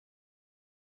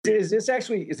Is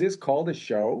this called a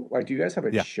show? Like, do you guys have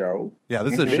a show? Yeah,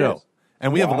 this is a show.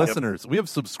 And we have listeners. We have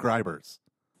subscribers.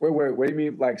 Wait, what do you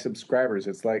mean, like subscribers?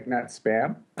 It's like not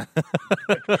spam?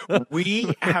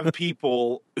 We have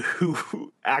people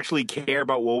who actually care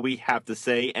about what we have to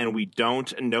say, and we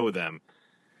don't know them.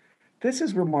 This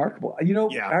is remarkable.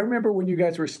 I remember when you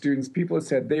guys were students, people had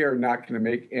said they are not going to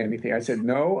make anything. I said,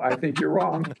 no, I think you're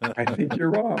wrong. I think you're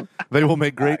wrong. They will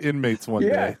make great inmates one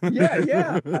day.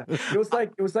 Yeah. It was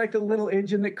like the little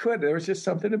engine that could. There was just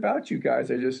something about you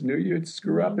guys. I just knew you'd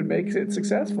screw up and make it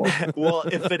successful. Well,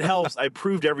 if it helps, I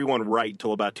proved everyone right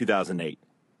till about 2008.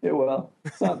 Yeah, well,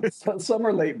 some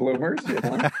are late bloomers, you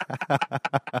know.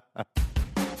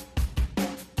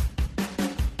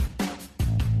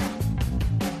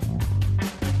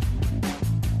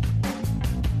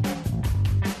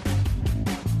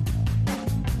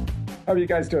 How are you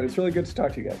guys doing? It's really good to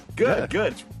talk to you guys.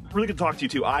 Good. It's really good to talk to you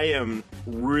too. I am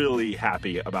really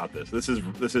happy about this. This is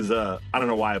I don't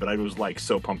know why, but I was like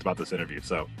so pumped about this interview.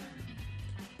 So,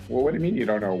 well, what do you mean you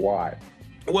don't know why?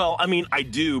 Well, I mean, I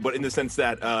do, but in the sense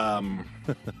that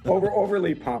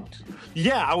overly pumped.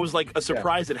 Yeah, I was like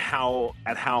surprised at how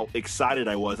excited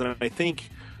I was, and I think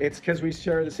it's because we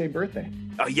share the same birthday.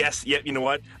 Yes, yeah. You know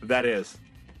what? That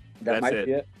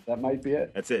might be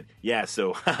it. That's it. Yeah.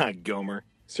 So, Gomer.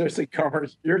 Seriously, Gomer,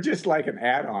 you're just like an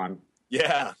add-on.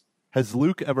 Yeah. Has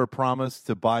Luke ever promised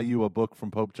to buy you a book from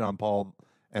Pope John Paul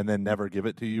and then never give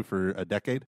it to you for a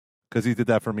decade? Because he did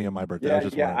that for me on my birthday.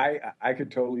 I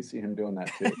could totally see him doing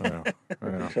that too. I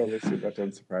could totally see that.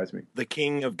 Doesn't surprise me. The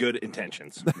king of good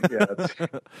intentions. Yeah,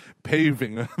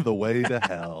 paving the way to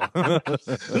hell.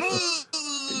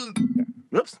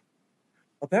 Oops.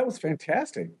 Oh, that was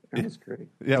fantastic. That was great.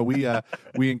 Yeah,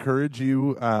 we encourage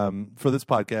you for this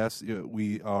podcast.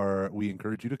 We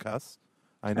encourage you to cuss.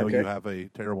 I know you have a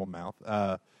terrible mouth.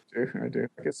 I do.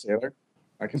 Like a sailor.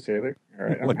 All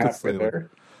right, I'm halfway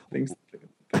there. Things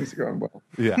are going well.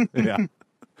 Yeah.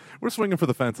 We're swinging for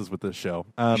the fences with this show.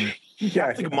 I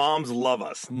think moms love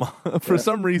us. For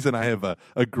some reason, I have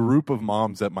a group of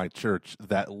moms at my church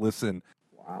that listen.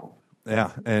 Wow.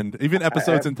 Yeah, and even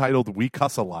episodes entitled "We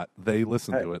Cuss a Lot," they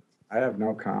listen to it. I have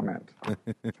no comment.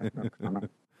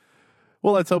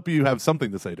 Well, let's hope you have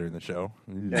something to say during the show.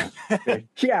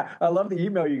 Yeah, I love the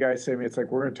email you guys send me. It's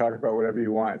like, we're going to talk about whatever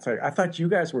you want. It's like, I thought you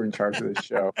guys were in charge of this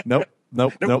show. Nope.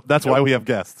 That's why we have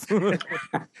guests.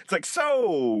 It's like,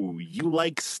 so you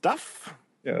like stuff?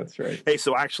 Yeah, that's right. Hey,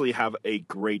 so I actually have a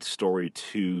great story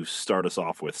to start us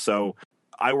off with. So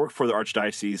I work for the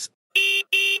Archdiocese.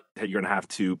 You're going to have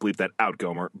to bleep that out,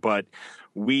 Gomer. But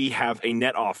we have a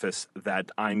net office that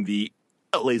I'm the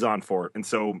liaison for. And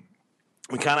so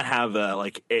we kind of have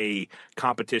a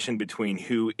competition between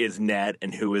who is net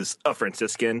and who is a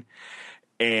Franciscan.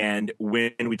 And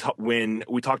when we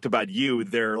talked about you,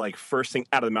 their like first thing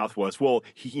out of the mouth was, well,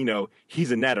 he's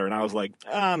a netter. And I was like,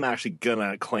 I'm actually going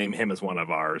to claim him as one of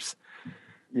ours.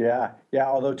 Yeah.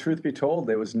 Although truth be told,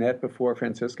 it was net before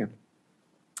Franciscan.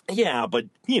 Yeah, but,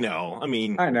 I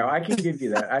mean... I know. I can give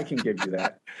you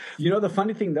that. The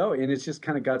funny thing, though, and it's just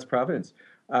kind of God's providence.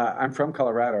 I'm from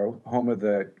Colorado, home of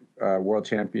the world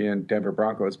champion Denver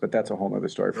Broncos, but that's a whole other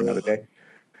story for another day.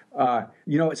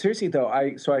 Seriously, though,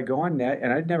 I go on net,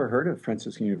 and I'd never heard of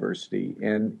Franciscan University,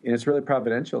 and it's really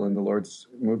providential in the Lord's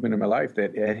movement in my life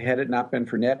that had it not been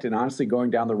for net, and honestly going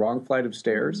down the wrong flight of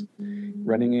stairs,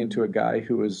 running into a guy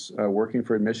who was working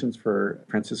for admissions for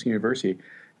Franciscan University,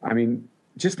 I mean...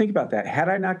 Just think about that. Had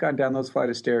I not gone down those flight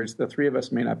of stairs, the three of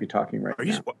us may not be talking right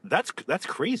now. That's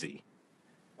crazy.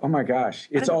 Oh my gosh!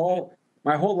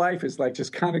 My whole life is like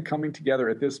just kind of coming together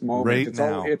at this moment.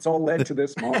 It's all led to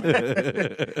this moment.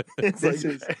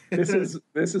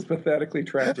 This is pathetically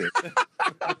tragic.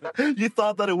 You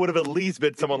thought that it would have at least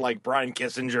been someone like Brian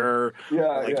Kissinger,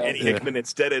 Eddie Hickman.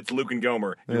 Instead, it's Luke and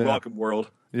Gomer. You're welcome,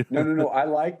 world. No. I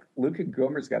like Luke and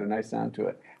Gomer's got a nice sound to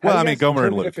it. Gomer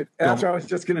and Luke. That's what I was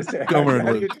just going to say. Gomer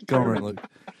and Luke.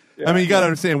 Yeah, I mean, you got to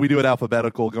understand, we do it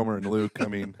alphabetical, Gomer and Luke. I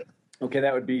mean... Okay,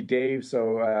 that would be Dave,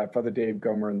 so Father Dave,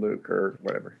 Gomer, and Luke, or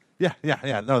whatever. Yeah.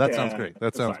 No, that sounds great.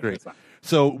 That sounds great.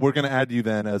 So we're going to add you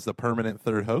then as the permanent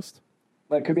third host?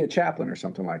 Like, it could be a chaplain or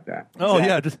something like that. Oh,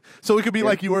 exactly. So it could be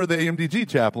like you were the AMDG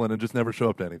chaplain and just never show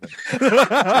up to anything.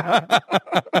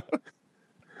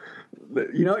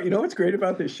 You know what's great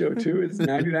about this show, too, is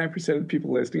 99% of the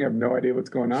people listening have no idea what's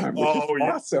going on, which is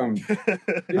awesome.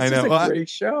 It's just a great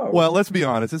show. Well, let's be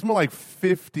honest. It's more like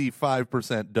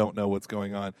 55% don't know what's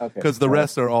going on because the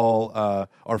rest are all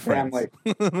our friends.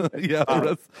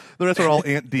 The rest are all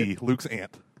Aunt D, Luke's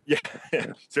aunt. Yeah,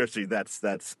 seriously,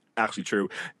 that's actually true.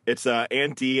 It's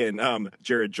Aunt D and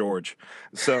Jared George.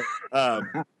 So,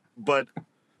 but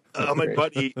My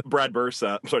buddy Brad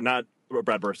Bursa, sorry, not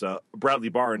Brad Bursa, Bradley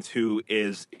Barnes, who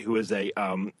is a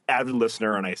avid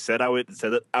listener, and I said I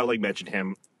would mention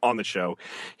him on the show.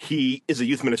 He is a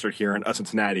youth minister here in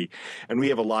Cincinnati, and we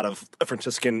have a lot of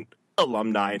Franciscan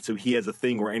alumni, and so he has a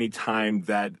thing where anytime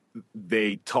that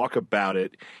they talk about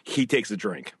it, he takes a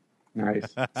drink.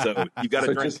 Nice. So you got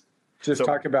to drink. Just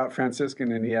talk about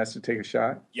Franciscan, and he has to take a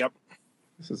shot. Yep.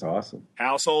 This is awesome.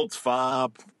 Households,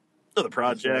 FOB, other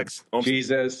projects.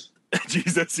 Jesus.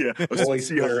 Jesus, yeah. Holy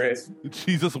Spirit.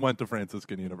 Jesus went to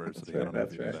Franciscan University.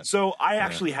 That's right. So I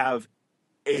actually have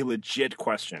a legit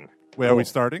question. Wait, are we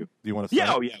starting? Do you want to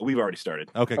start? Yeah, we've already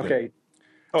started. Okay, good. Okay.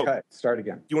 Okay, start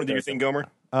again. You want to do your thing, Gomer?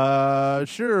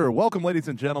 Sure. Welcome, ladies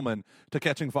and gentlemen, to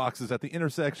Catching Foxes at the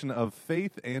intersection of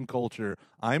faith and culture.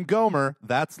 I'm Gomer,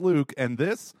 that's Luke, and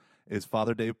this is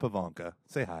Father Dave Pivonka.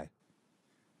 Say hi.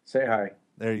 Say hi.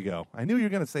 There you go. I knew you were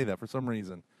going to say that for some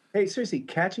reason. Hey, seriously,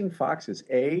 Catching Foxes.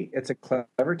 A, it's a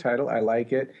clever title. I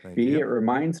like it. Thank B, you. it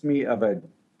reminds me of a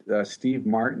Steve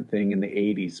Martin thing in the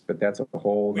 80s, but that's a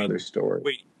whole other story.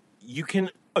 Wait, you can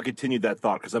continue that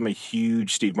thought because I'm a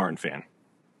huge Steve Martin fan.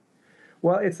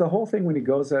 Well, it's the whole thing when he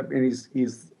goes up and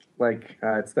he's like,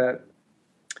 it's that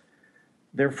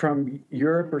they're from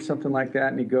Europe or something like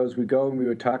that, and he goes, we go and we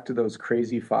would talk to those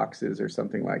crazy foxes or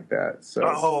something like that. So,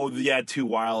 oh, yeah, Too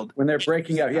Wild. When they're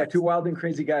breaking out. Yeah, Two Wild and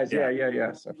Crazy Guys.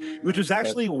 Yeah. So, which was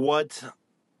actually what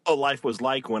a life was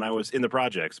like when I was in the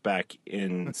projects back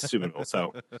in Steubenville.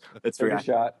 So it's very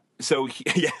shot. So,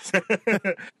 yes.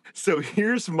 So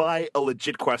here's my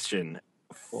legit question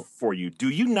for you. Do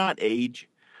you not age?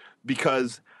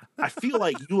 Because I feel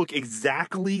like you look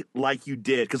exactly like you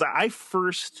did. Because I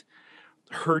first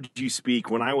heard you speak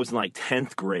when I was in like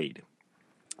 10th grade.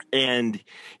 And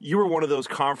you were one of those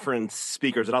conference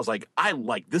speakers that I was like,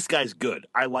 this guy's good.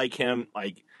 I like him.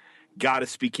 Like, God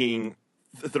is speaking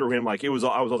through him. Like, I was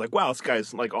like, wow, this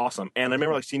guy's like awesome. And I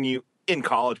remember like seeing you in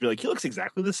college, be like, he looks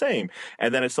exactly the same.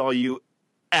 And then I saw you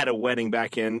at a wedding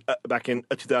back in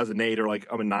 2008 or like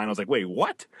I'm in 9. I was like, wait,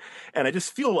 what? And I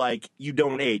just feel like you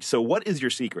don't age. So what is your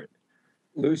secret?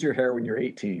 Lose your hair when you're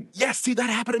 18. Yes, see, that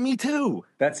happened to me too.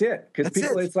 That's it. Because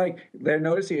people, it's like they're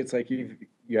noticing. It's like you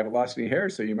haven't lost any hair,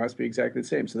 so you must be exactly the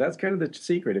same. So that's kind of the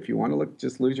secret. If you want to look,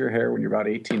 just lose your hair when you're about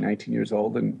 18, 19 years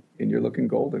old, and you're looking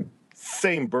golden.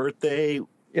 Same birthday.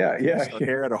 Yeah.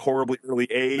 Hair at a horribly early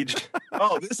age.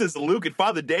 Oh, this is the Luke and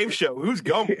Father Dave show. Who's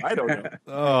going? I don't know.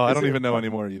 Oh, I don't even know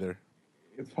anymore either.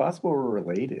 It's possible we're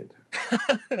related.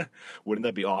 Wouldn't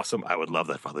that be awesome? I would love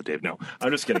that, Father Dave. No, I'm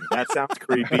just kidding. That sounds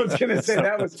creepy. I was going to say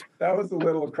that was a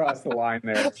little across the line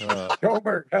there.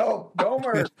 Gomer, help!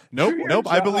 Gomer. Nope.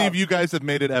 I believe you guys have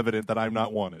made it evident that I'm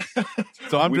not wanted.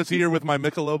 So I'm just here with my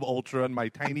Michelob Ultra and my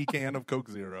tiny can of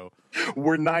Coke Zero.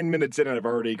 We're 9 minutes in and I've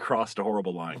already crossed a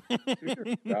horrible line.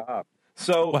 Stop.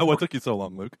 So, what took you so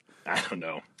long, Luke? I don't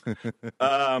know.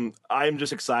 I'm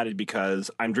just excited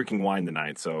because I'm drinking wine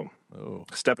tonight, so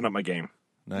stepping up my game.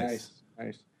 Nice.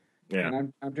 Yeah,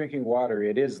 and I'm drinking water.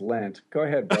 It is Lent. Go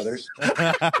ahead, brothers.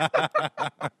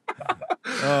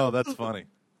 Oh, that's funny.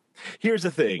 Here's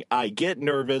the thing: I get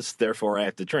nervous, therefore I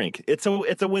have to drink. It's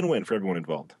a win-win for everyone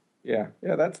involved. Yeah.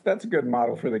 That's a good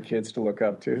model for the kids to look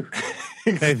up to.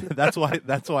 Hey, that's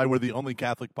why we're the only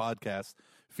Catholic podcast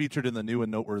featured in the new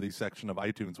and noteworthy section of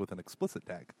iTunes with an explicit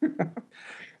tag.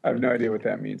 I have no idea what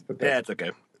that means, but it's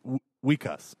okay. We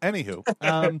cuss.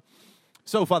 Anywho,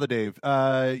 so Father Dave,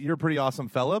 you're a pretty awesome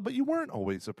fella, but you weren't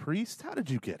always a priest. How did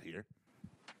you get here?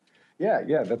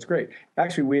 Yeah, that's great.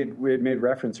 Actually, we had made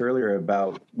reference earlier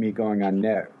about me going on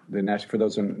NET, for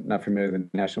those who are not familiar, the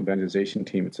National Evangelization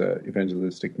Team. It's an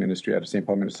evangelistic ministry out of St.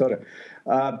 Paul, Minnesota.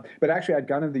 But actually, I'd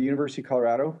gone to the University of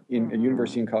Colorado,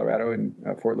 in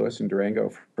Fort Lewis and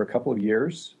Durango for a couple of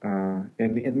years.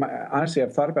 Honestly,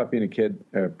 I've thought about being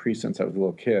a priest since I was a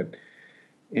little kid.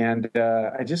 And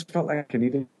I just felt like I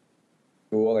needed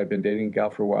school. I'd been dating a gal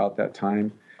for a while at that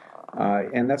time.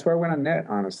 And that's why I went on NET,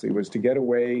 honestly, was to get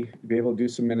away, be able to do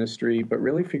some ministry, but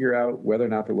really figure out whether or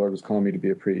not the Lord was calling me to be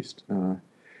a priest.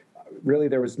 Really,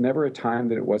 there was never a time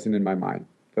that it wasn't in my mind,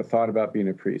 the thought about being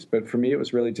a priest. But for me, it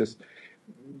was really just,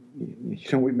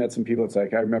 we met some people. It's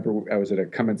like, I remember I was at a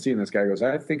come and see, and this guy goes,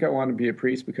 I think I want to be a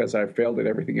priest because I failed at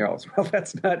everything else. Well,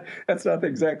 that's not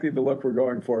exactly the look we're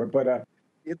going for. But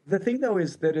the thing, though,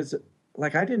 is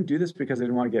like, I didn't do this because I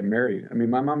didn't want to get married. I mean,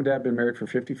 my mom and dad have been married for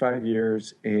 55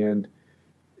 years, and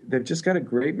they've just got a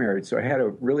great marriage. So I had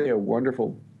really a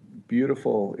wonderful,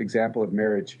 beautiful example of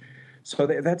marriage. So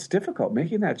that's difficult,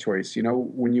 making that choice,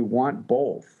 when you want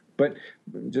both. But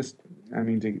just, I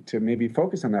mean, to maybe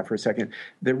focus on that for a second,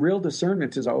 the real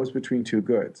discernment is always between two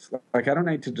goods. Like, I don't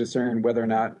need to discern whether or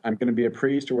not I'm going to be a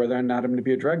priest or whether or not I'm going to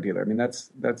be a drug dealer. I mean, that's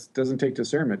doesn't take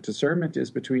discernment. Discernment is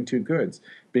between two goods.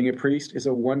 Being a priest is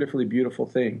a wonderfully beautiful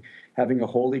thing. Having a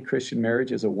holy Christian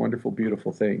marriage is a wonderful,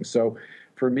 beautiful thing. So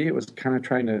for me, it was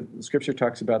kind of Scripture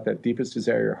talks about that deepest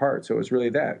desire of your heart. So it was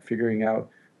really that, figuring out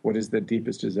what is the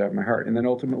deepest desire of my heart. And then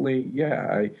ultimately,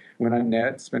 I went on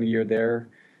net, spent a year there,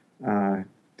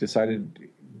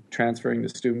 decided transferring to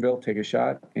Steubenville, take a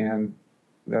shot, and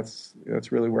that's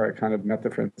really where I kind of met the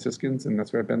Franciscans, and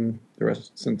that's where I've been the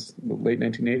rest since the late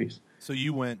 1980s. So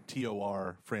you went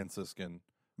TOR Franciscan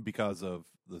because of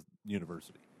the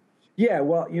university? Yeah,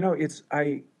 well,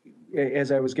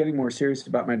 as I was getting more serious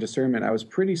about my discernment, I was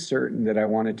pretty certain that I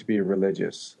wanted to be a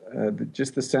religious.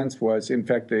 Just the sense was, in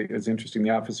fact, it's interesting, the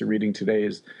office of reading today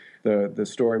is the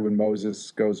story when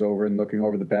Moses goes over and looking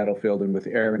over the battlefield and with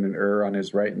Aaron and on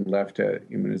his right and left,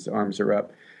 when his arms are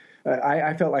up.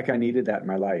 I felt like I needed that in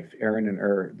my life, Aaron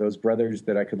and those brothers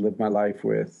that I could live my life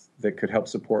with, that could help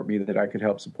support me, that I could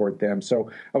help support them. So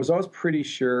I was always pretty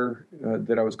sure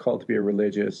that I was called to be a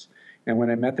religious. And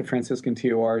when I met the Franciscan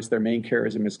TORs, their main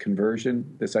charism is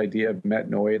conversion, this idea of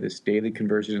metanoia, this daily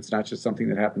conversion. It's not just something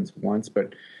that happens once,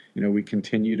 but, we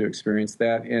continue to experience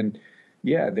that. And,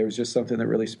 there was just something that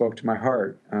really spoke to my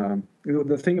heart.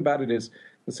 The thing about it is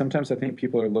that sometimes I think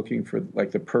people are looking for,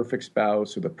 like, the perfect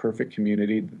spouse or the perfect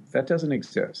community. That doesn't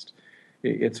exist.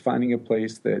 It's finding a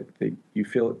place that you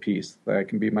feel at peace, that I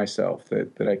can be myself,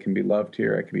 that I can be loved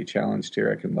here, I can be challenged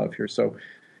here, I can love here. So,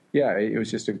 it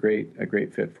was just a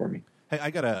great fit for me. Hey, I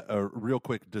got a real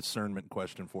quick discernment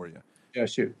question for you. Yeah,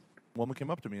 shoot. A woman came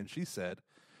up to me and she said,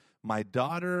 my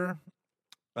daughter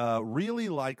really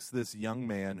likes this young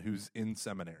man who's in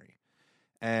seminary.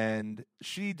 And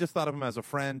she just thought of him as a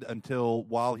friend until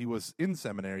while he was in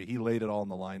seminary, he laid it all on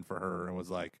the line for her and was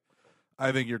like,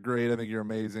 I think you're great. I think you're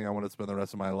amazing. I want to spend the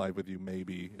rest of my life with you,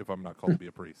 maybe, if I'm not called to be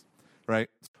a priest. Right?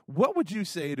 What would you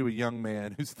say to a young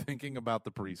man who's thinking about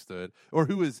the priesthood or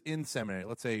who is in seminary?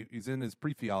 Let's say he's in his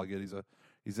pre-theology,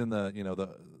 he's in the the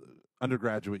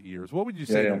undergraduate years. What would you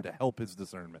say to him to help his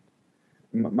discernment?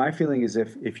 My feeling is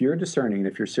if you're discerning,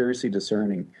 if you're seriously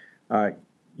discerning,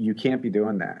 you can't be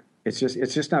doing that. It's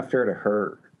just not fair to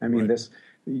her. I mean, right.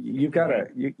 You've got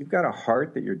a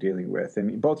heart that you're dealing with,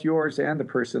 and both yours and the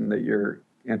person that you're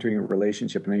entering a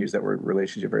relationship. And I use that word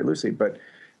relationship very loosely, but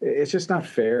it's just not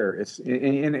fair.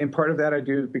 And part of that I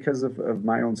do because of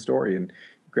my own story. And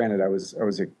granted, I was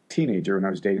a teenager when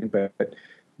I was dating, but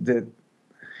if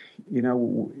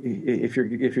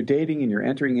you're dating and you're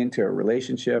entering into a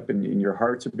relationship and your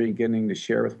hearts are beginning to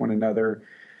share with one another,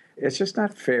 it's just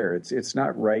not fair. It's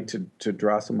not right to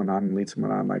draw someone on and lead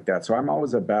someone on like that. So I'm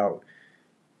always about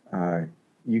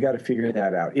you got to figure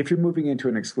that out. If you're moving into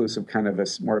an exclusive kind of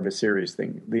more of a serious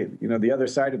thing, the other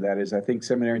side of that is I think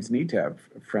seminarians need to have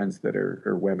friends that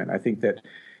are women. I think that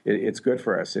it's good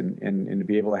for us and to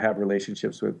be able to have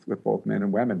relationships with both men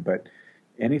and women. But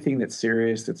anything that's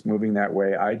serious, that's moving that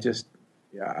way, I just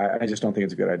don't think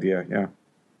it's a good idea. Yeah.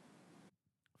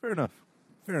 Fair enough.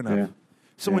 Yeah.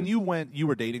 So when you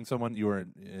were dating someone, were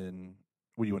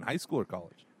you in high school or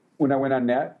college? When I went on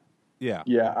net? Yeah.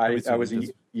 Yeah, I was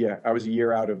a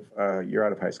year out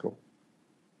of high school.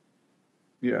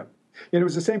 Yeah. And it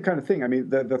was the same kind of thing. I mean,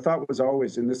 the thought was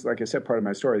always, and this, like I said, part of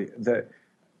my story, that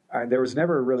there was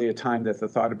never really a time that the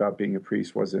thought about being a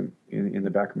priest wasn't in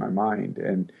the back of my mind.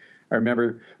 And I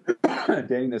remember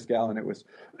dating this gal, and it was,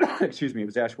 it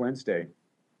was Ash Wednesday.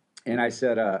 And I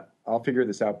said, I'll figure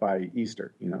this out by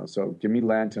Easter, so give me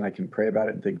Lent and I can pray about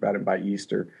it and think about it by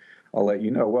Easter. I'll let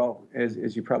you know. Well,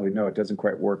 as you probably know, it doesn't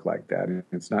quite work like that. And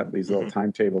it's not these little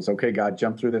timetables. Okay, God,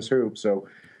 jump through this hoop. So,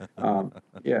 so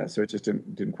it just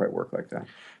didn't quite work like that.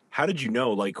 How did you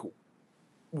know? Like,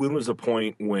 when was the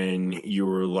point when you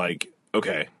were like,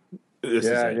 okay, this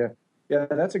is it? Yeah,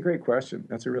 that's a great question.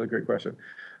 That's a really great question.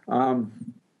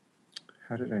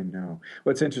 How did I know?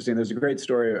 Well, it's interesting. There's a great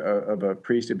story of a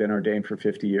priest who had been ordained for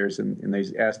 50 years, and they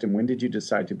asked him, when did you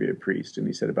decide to be a priest? And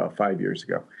he said, about 5 years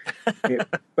ago.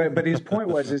 But his point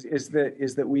was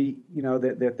that we,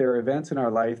 that there are events in our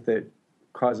life that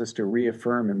cause us to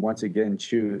reaffirm and once again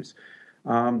choose.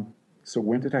 So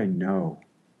when did I know?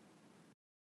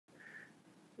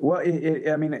 Well,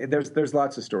 there's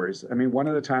lots of stories. I mean, one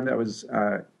of the time that was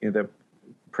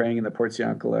praying in the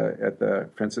Portiuncula at the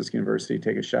Franciscan University,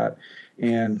 take a shot.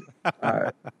 And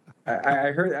I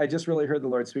just really heard the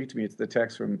Lord speak to me. It's the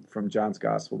text from John's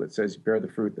Gospel that says, bear the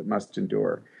fruit that must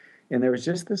endure. And there was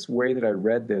just this way that I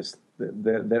read this,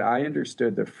 that I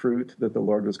understood the fruit that the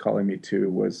Lord was calling me to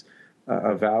was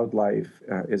a vowed life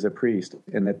as a priest,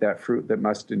 and that fruit that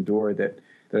must endure, that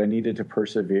I needed to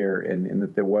persevere, and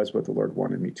that there was what the Lord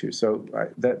wanted me to. So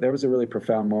that was a really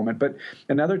profound moment. But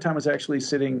another time I was actually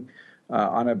sitting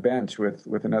on a bench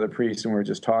with another priest, and we were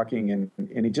just talking, and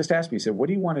he just asked me, he said, "What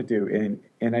do you want to do?"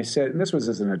 And I said, and this was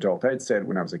as an adult. I had said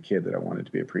when I was a kid that I wanted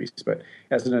to be a priest, but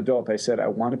as an adult, I said, "I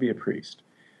want to be a priest."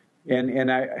 And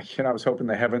I was hoping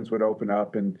the heavens would open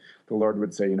up and the Lord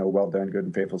would say, well done, good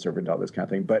and faithful servant, all this kind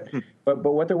of thing. But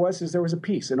what there was is there was a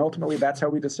peace, and ultimately that's how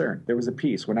we discern. There was a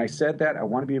peace. When I said that I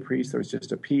want to be a priest, there was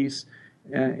just a peace,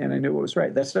 and I knew it was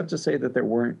right. That's not to say that there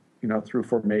weren't, through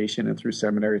formation and through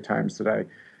seminary times that I,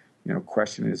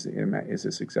 question is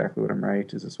this exactly what I'm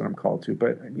right? Is this what I'm called to?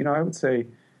 But I would say,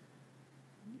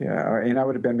 yeah, and I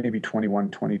would have been maybe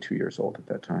 21, 22 years old at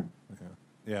that time.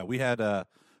 Yeah, we had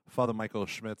Father Michael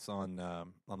Schmitz on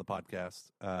the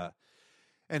podcast,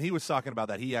 and he was talking about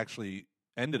that he actually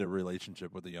ended a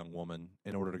relationship with a young woman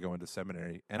in order to go into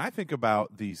seminary. And I think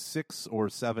about the 6 or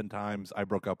 7 times I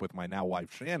broke up with my now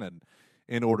wife Shannon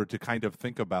in order to kind of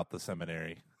think about the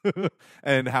seminary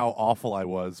and how awful I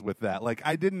was with that. Like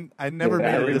I never.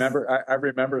 I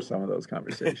remember some of those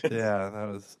conversations. Yeah, that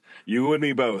was you and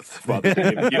me both, Father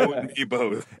Dave. You and me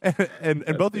both. And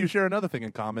both of you share another thing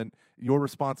in common. Your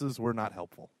responses were not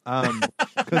helpful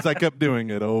because I kept doing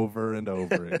it over and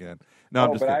over again. No,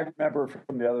 I'm just I remember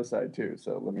from the other side too.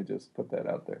 So let me just put that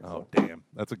out there. Oh, damn,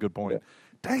 that's a good point. Yeah.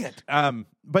 Dang it.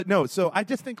 But no, so I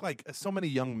just think like so many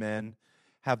young men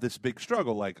have this big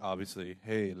struggle. Like obviously,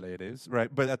 hey, ladies, right?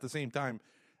 But at the same time,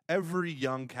 every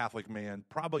young Catholic man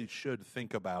probably should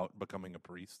think about becoming a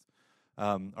priest.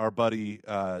 Our buddy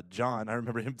John, I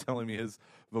remember him telling me his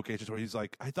vocation where he's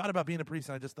like, I thought about being a priest,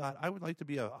 and I just thought I would like to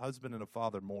be a husband and a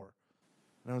father more.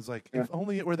 And I was like, if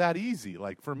only it were that easy.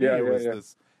 Like for me, it was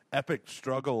this epic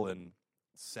struggle and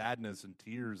sadness and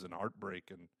tears and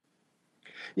heartbreak and.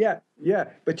 Yeah.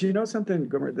 But something,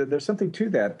 Gomer, there's something to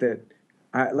that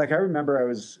I remember I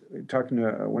was talking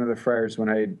to one of the friars when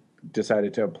I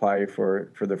decided to apply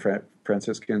for the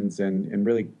Franciscans and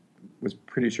really was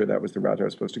pretty sure that was the route I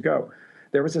was supposed to go.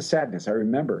 There was a sadness. I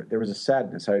remember there was a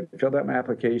sadness. I filled out my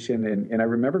application, and I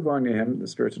remember going to him, the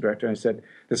spiritual director, and I said,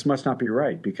 this must not be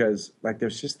right because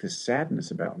there's just this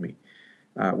sadness about me,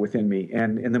 within me.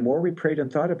 And the more we prayed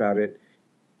and thought about it,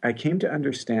 I came to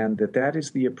understand that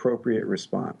is the appropriate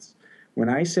response. When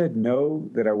I said no,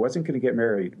 that I wasn't going to get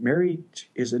married, marriage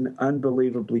is an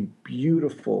unbelievably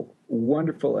beautiful,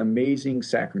 wonderful, amazing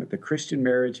sacrament. The Christian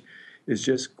marriage is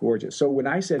just gorgeous. So when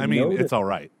I said no, it's all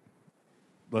right.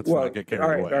 Let's not get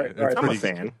carried away. All right. I'm a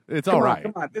fan. It's all right.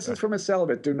 Come on. This is from a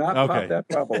celibate. Do not pop that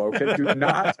bubble, okay? Do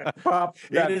not pop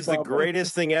that It is bubble. the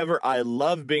greatest thing ever. I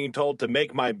love being told to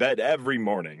make my bed every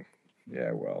morning.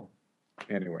 Yeah, well,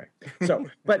 anyway. So,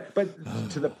 but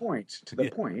to the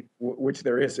point, which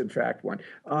there is in fact one,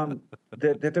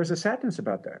 that there's a sadness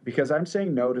about that because I'm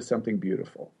saying no to something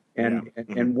beautiful.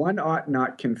 And one ought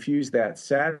not confuse that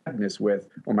sadness with,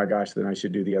 oh my gosh, then I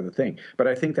should do the other thing. But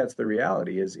I think that's the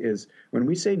reality is when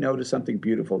we say no to something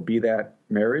beautiful, be that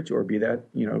marriage or be that,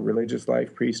 religious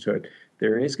life, priesthood,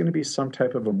 there is going to be some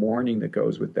type of a mourning that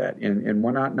goes with that. And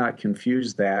one ought not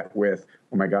confuse that with,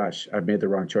 oh my gosh, I've made the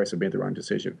wrong choice. I've made the wrong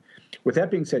decision. With that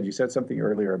being said, you said something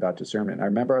earlier about discernment. I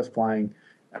remember I was flying,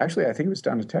 actually, I think it was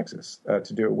down to Texas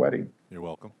to do a wedding. You're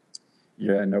welcome.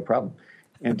 Yeah, no problem.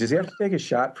 And does he have to take a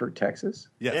shot for Texas?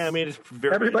 Yes. Yeah, I mean, it's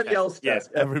very everybody else does. Yes,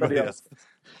 everybody else.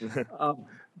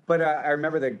 But I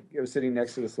remember that I was sitting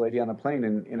next to this lady on the plane,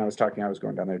 and I was talking. I was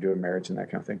going down there to do a marriage and that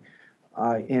kind of thing.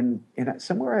 And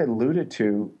somewhere I alluded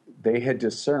to they had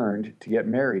discerned to get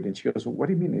married, and she goes, "Well, what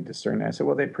do you mean they discerned?" And I said,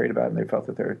 "Well, they prayed about it and they felt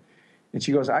that they're." And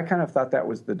she goes, "I kind of thought that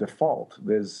was the default.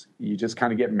 There's you just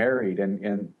kind of get married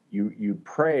and you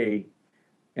pray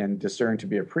and discern to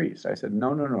be a priest." I said,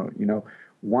 "No.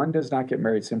 One does not get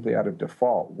married simply out of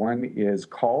default. One is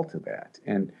called to that.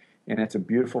 And it's a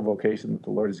beautiful vocation that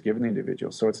the Lord has given the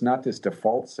individual. So it's not this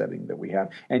default setting that we have.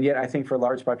 And yet I think for a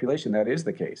large population, that is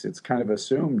the case. It's kind of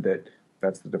assumed that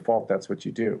that's the default. That's what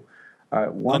you do.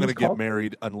 I'm going to get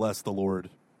married unless the Lord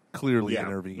clearly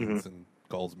intervenes and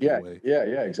calls me away. Yeah,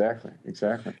 exactly.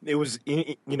 It was,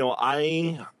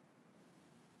 I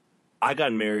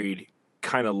got married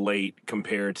kind of late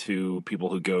compared to people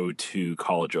who go to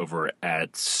college over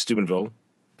at Steubenville.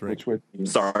 Which would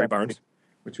mean Barnes.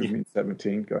 Which would mean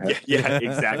 17. Go ahead. Yeah,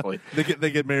 exactly. They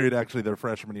get married actually their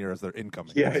freshman year as they're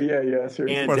incoming. Yeah.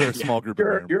 Seriously. And or their small group.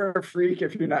 You're a freak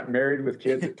if you're not married with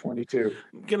kids at 22.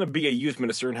 I'm going to be a youth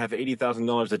minister and have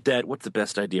 $80,000 of debt. What's the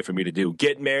best idea for me to do?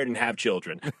 Get married and have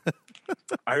children.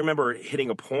 I remember hitting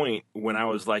a point when I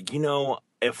was like,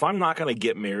 if I'm not going to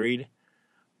get married,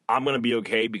 I'm going to be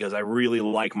okay because I really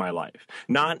like my life.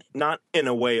 Not in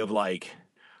a way of like,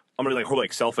 I'm going to be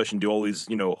like selfish and do all these,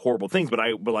 horrible things. But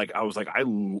I was like, I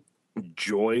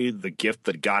enjoy the gift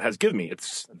that God has given me.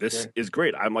 This is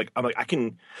great. I'm like, I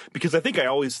can, because I think I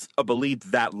always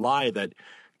believed that lie that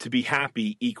to be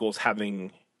happy equals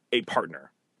having a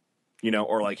partner,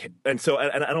 or like, and so,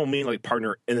 and I don't mean like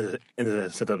partner in the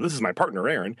sense of this is my partner,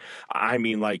 Aaron. I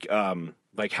mean like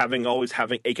always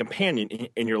having a companion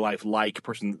in your life, like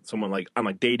someone like I'm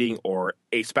like dating or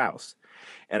a spouse.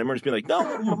 And I remember just being like,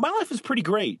 no, my life is pretty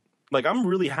great. Like I'm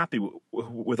really happy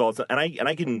with all this, and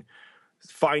I can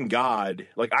find God.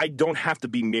 Like I don't have to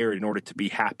be married in order to be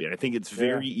happy. And I think it's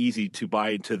very easy to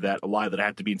buy into that lie that I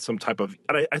have to be in some type of.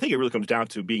 And I think it really comes down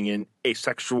to being in a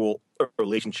sexual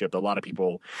relationship. That a lot of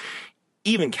people,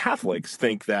 even Catholics,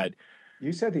 think that.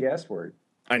 You said the S word.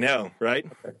 I know, right?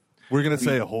 Okay. We're going to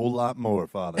say a whole lot more,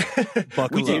 Father.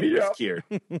 Buckle up. Here.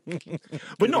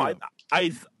 But no,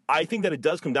 I think that it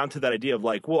does come down to that idea of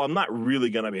like, well, I'm not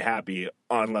really going to be happy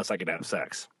unless I can have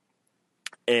sex.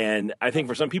 And I think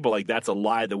for some people, like that's a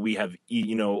lie that we have,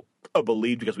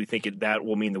 believed because we think that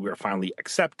will mean that we're finally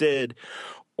accepted,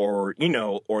 or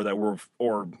or that we're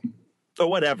or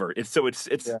whatever. It's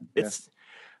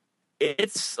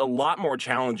a lot more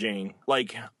challenging.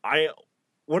 Like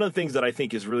one of the things that I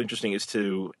think is really interesting is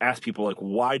to ask people like,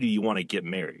 why do you want to get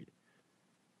married?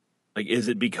 Like, is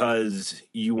it because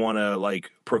you want to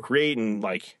like procreate and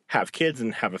like have kids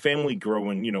and have a family, grow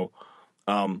in,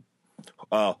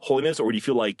 holiness, or do you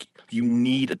feel like you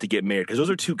need to get married? Because those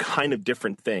are two kind of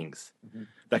different things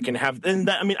that can have. And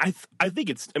that, I mean, I think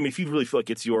it's. I mean, if you really feel like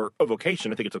it's your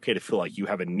vocation, I think it's okay to feel like you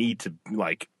have a need to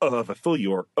like fulfill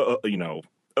your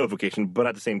vocation. But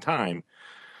at the same time,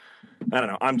 I don't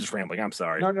know. I'm just rambling. I'm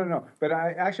sorry. No. But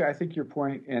I think your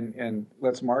point, and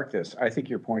let's mark this. I think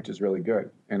your point is really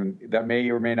good, and that may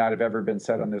or may not have ever been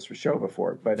said on this show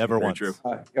before. But never once. True.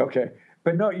 Okay.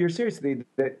 But no, you're seriously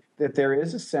that there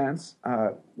is a sense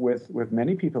with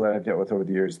many people that I've dealt with over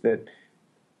the years that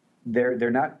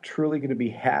they're not truly going to be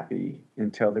happy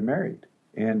until they're married,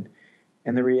 and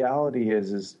the reality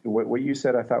is what you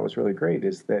said I thought was really great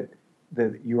is that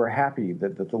you are happy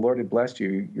that the Lord had blessed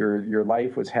you, your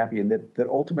life was happy, and that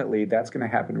ultimately that's going to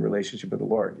happen in relationship with the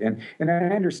Lord. And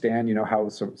I understand how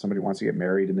somebody wants to get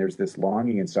married and there's this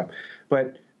longing and stuff,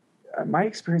 but my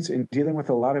experience in dealing with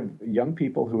a lot of young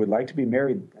people who would like to be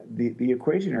married, the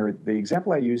equation or the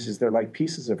example I use is they're like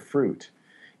pieces of fruit,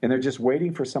 and they're just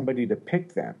waiting for somebody to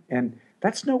pick them. And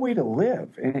that's no way to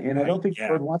live. And I don't think the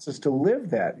Lord wants us to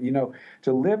live that,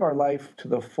 to live our life to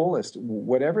the fullest,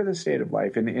 whatever the state of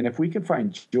life. And if we can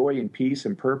find joy and peace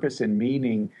and purpose and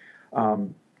meaning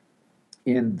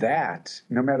in that,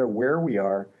 no matter where we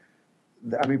are,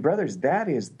 I mean, brothers, that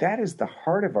is the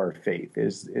heart of our faith,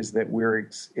 is that we're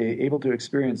able to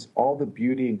experience all the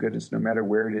beauty and goodness no matter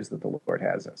where it is that the Lord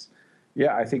has us.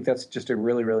 Yeah, I think that's just a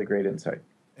really, really great insight.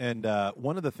 And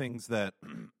one of the things that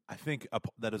I think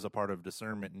that is a part of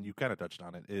discernment, and you kind of touched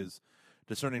on it, is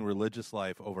discerning religious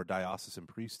life over diocesan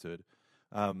priesthood.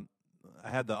 I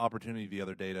had the opportunity the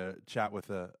other day to chat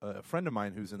with a friend of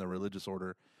mine who's in the religious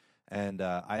order, and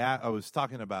I was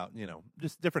talking about,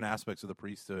 just different aspects of the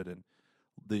priesthood and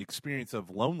the experience of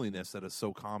loneliness that is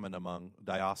so common among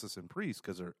diocesan priests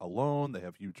because they're alone, they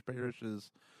have huge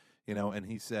parishes, and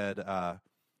he said, the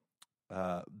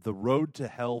road to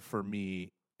hell for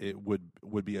me, it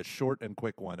would be a short and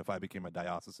quick one if I became a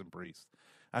diocesan priest.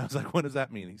 I was like, what does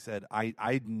that mean? He said,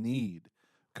 I need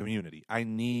community. I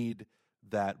need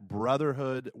that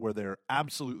brotherhood where they're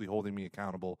absolutely holding me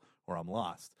accountable or I'm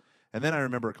lost. And then I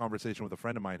remember a conversation with a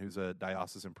friend of mine who's a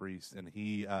diocesan priest, and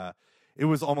he it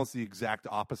was almost the exact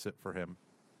opposite for him.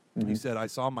 Mm-hmm. He said, I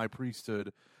saw my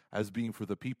priesthood as being for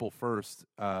the people first,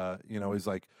 is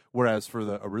like, whereas for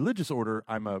a religious order,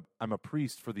 I'm a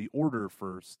priest for the order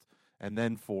first, and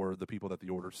then for the people that the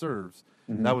order serves.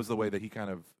 Mm-hmm. That was the way that he kind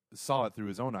of saw it through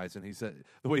his own eyes. And he said,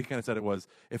 the way he kind of said it was,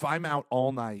 if I'm out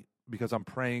all night because I'm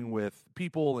praying with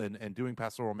people and doing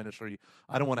pastoral ministry,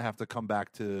 I don't want to have to come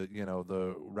back to,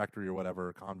 the rectory or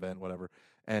whatever, convent, whatever,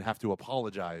 and have to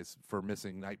apologize for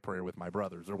missing night prayer with my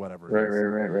brothers or whatever.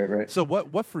 Right. So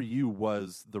what for you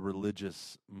was the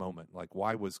religious moment? Like,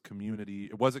 why was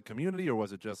community? Was it community or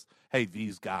was it just, hey,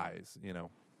 these guys,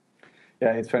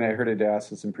 Yeah, it's funny. I heard a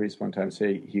diocesan priest one time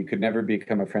say he could never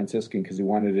become a Franciscan because he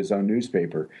wanted his own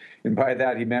newspaper. And by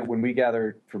that, he meant when we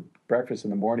gather for breakfast in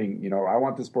the morning, I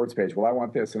want the sports page. Well, I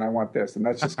want this and I want this. And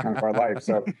that's just kind of our life.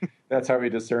 So that's how we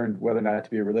discerned whether or not to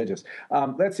be religious.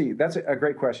 Let's see. That's a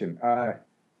great question.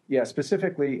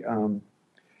 Specifically,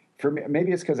 for me,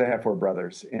 maybe it's because I have four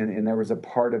brothers, and there was a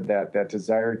part of that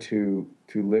desire to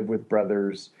live with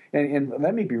brothers. And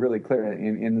let me be really clear,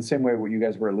 in the same way what you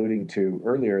guys were alluding to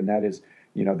earlier, and that is,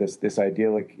 this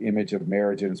idyllic image of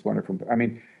marriage, and it's wonderful. I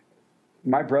mean,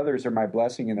 my brothers are my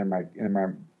blessing, and they're my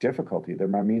difficulty. They're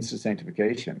my means to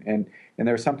sanctification, and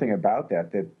there's something about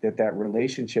that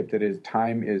relationship that is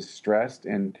time is stressed,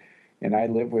 and I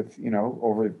live with,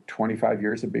 over 25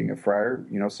 years of being a friar,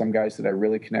 some guys that I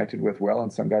really connected with well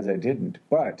and some guys I didn't.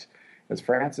 But as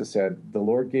Francis said, the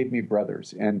Lord gave me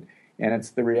brothers. And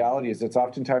it's the reality is it's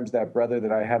oftentimes that brother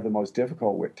that I have the most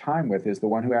difficult time with is the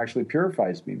one who actually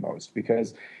purifies me most,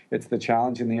 because it's the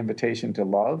challenge and the invitation to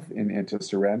love and to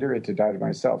surrender and to die to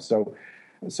myself. So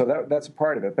that's a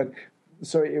part of it. But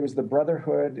so it was the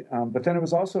brotherhood, but then it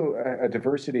was also a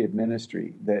diversity of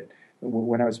ministry that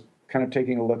when I was kind of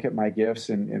taking a look at my gifts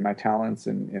and my talents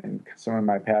and some of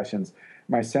my passions,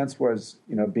 my sense was,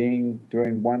 doing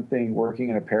one thing, working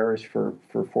in a parish for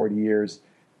 40 years,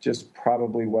 just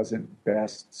probably wasn't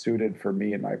best suited for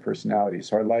me and my personality.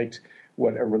 So I liked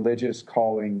what a religious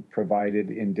calling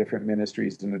provided in different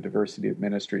ministries and a diversity of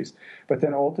ministries. But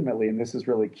then ultimately, and this is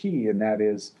really key, and that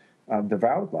is the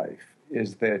vowed life,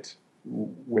 is that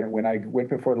when I went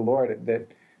before the Lord,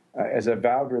 that as a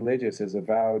vowed religious, as a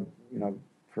vowed,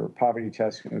 for poverty,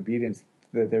 chastity, and obedience,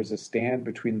 that there's a stand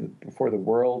before the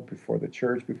world, before the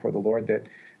church, before the Lord,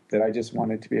 that I just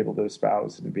wanted to be able to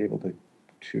espouse and to be able to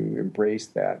embrace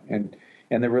that. And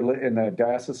the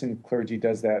diocesan clergy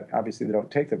does that. Obviously, they don't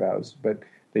take the vows, but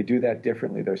they do that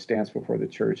differently. Their stance before the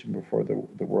church and before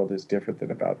the world is different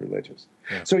than about religious.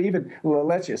 Yeah. So even,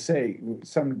 let's just say,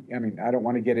 I don't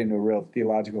want to get into a real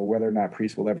theological whether or not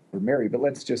priests will ever marry, but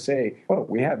let's just say,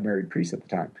 we had married priests at the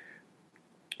time.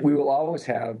 We will always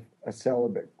have a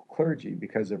celibate clergy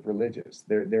because of religious.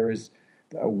 There is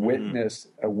a witness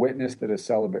that a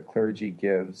celibate clergy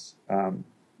gives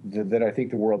that I think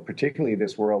the world, particularly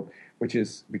this world, which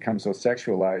has become so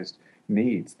sexualized,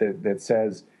 needs. That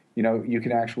says, you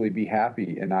can actually be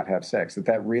happy and not have sex.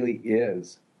 That really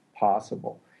is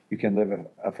possible. You can live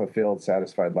a fulfilled,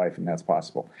 satisfied life, and that's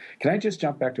possible. Can I just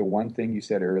jump back to one thing you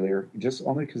said earlier, just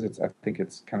only because I think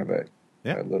it's kind of a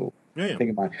little. Yeah. Thing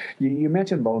of mine. You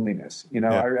mentioned loneliness.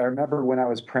 I remember when I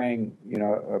was praying,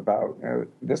 about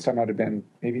this time I'd have been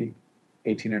maybe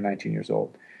 18 or 19 years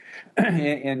old.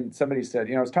 And somebody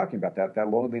said, I was talking about that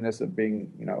loneliness of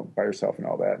being, by yourself and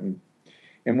all that. And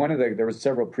there was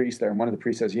several priests there, and one of the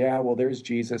priests says, yeah, well, there's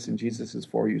Jesus, and Jesus is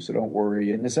for you, so don't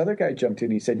worry. And this other guy jumped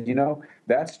in, he said,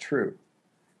 that's true.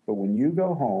 But when you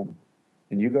go home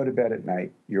and you go to bed at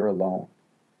night, you're alone.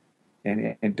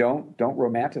 And don't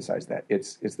romanticize that.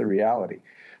 It's the reality.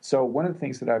 So one of the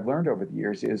things that I've learned over the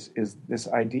years is this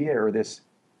idea, or this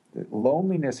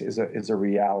loneliness is a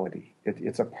reality.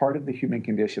 It's a part of the human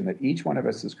condition that each one of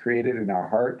us is created in our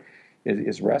heart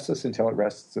is restless until it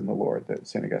rests in the Lord, that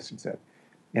St. Augustine said.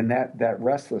 And that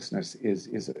restlessness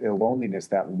is a loneliness,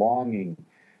 that longing.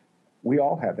 We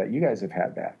all have that. You guys have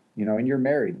had that. And you're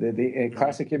married. The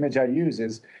classic image I use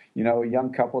is, a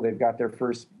young couple, they've got their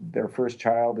first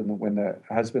child, and when the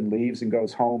husband leaves and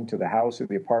goes home to the house or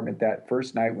the apartment that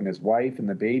first night, when his wife and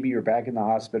the baby are back in the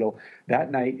hospital,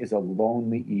 that night is a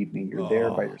lonely evening. You're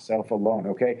there by yourself alone,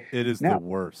 okay? It is the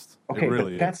worst. Okay, it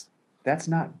really but that's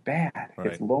not bad. Right.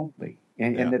 It's lonely.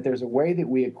 And that there's a way that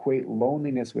we equate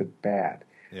loneliness with bad.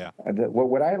 Yeah.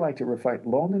 What I like to reflect,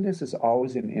 loneliness is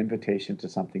always an invitation to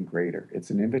something greater. It's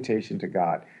an invitation to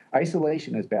God.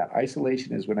 Isolation is bad.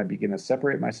 Isolation is when I begin to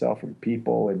separate myself from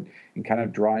people and kind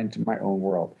of draw into my own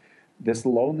world. This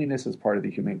loneliness is part of the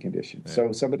human condition. Yeah.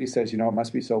 So somebody says, it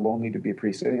must be so lonely to be a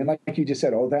priest. And like you just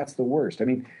said, that's the worst.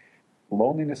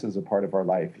 Loneliness is a part of our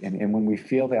life. And when we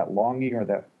feel that longing or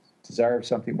that desire of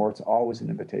something more, it's always an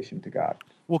invitation to God.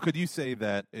 Well, could you say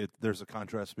that there's a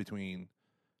contrast between,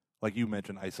 like you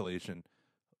mentioned, isolation,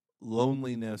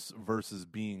 loneliness versus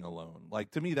being alone?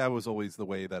 Like, to me, that was always the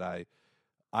way that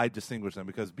I distinguish them,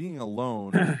 because being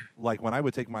alone, like when I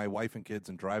would take my wife and kids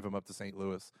and drive them up to St.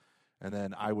 Louis, and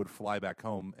then I would fly back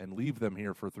home and leave them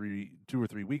here for 2 or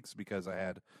 3 weeks because I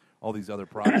had all these other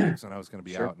projects and I was going to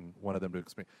be out and wanted them to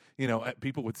experience.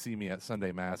 People would see me at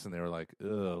Sunday Mass and they were like, "Ugh,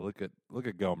 look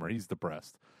at Gomer, he's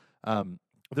depressed."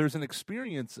 There's an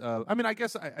experience. I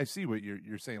guess I see what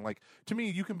you're saying. Like, to me,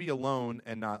 you can be alone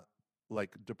and not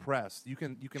like depressed. You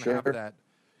can have that,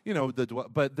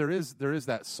 but there is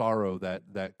that sorrow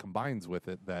that combines with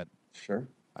it. That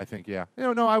I think,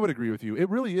 no, I would agree with you. It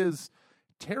really is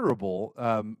terrible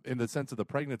in the sense of the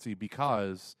pregnancy,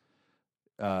 because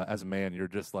as a man, you're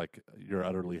just like, you're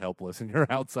utterly helpless and you're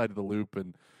outside of the loop,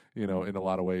 and in a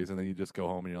lot of ways, and then you just go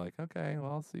home and you're like, okay,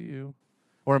 well, I'll see you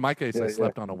Or in my case, Yeah, I yeah.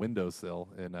 slept on a windowsill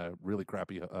in a really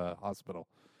crappy hospital.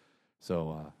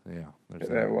 So yeah, there's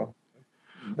Yeah, well,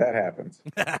 that happens.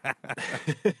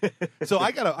 So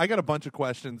I got a bunch of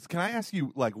questions. Can I ask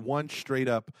you like one straight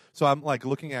up? So I'm like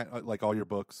looking at like all your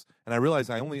books, and I realize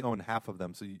I only own half of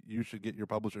them. So you should get your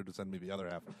publisher to send me the other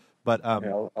half. But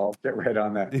Yeah, I'll get right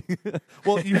on that.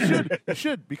 well, you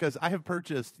should because I have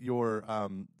purchased your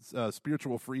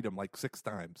spiritual freedom like 6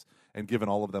 times and given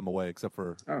all of them away except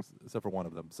for one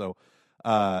of them. So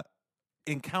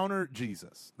Encounter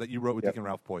Jesus that you wrote with Deacon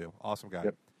Ralph Pollo, awesome guy.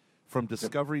 Yep. From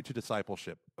discovery to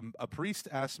discipleship. A priest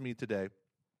asked me today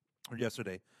or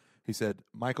yesterday, he said,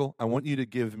 Michael, I want you to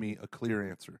give me a clear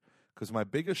answer because my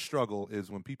biggest struggle is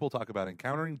when people talk about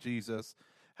encountering Jesus,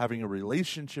 having a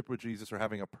relationship with Jesus, or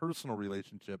having a personal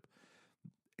relationship.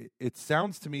 It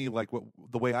sounds to me like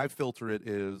the way I filter it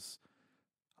is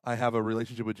I have a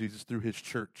relationship with Jesus through his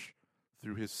church,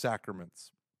 through his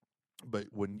sacraments. But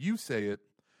when you say it,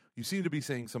 you seem to be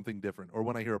saying something different. Or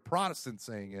when I hear a Protestant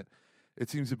saying it, it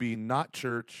seems to be not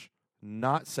church,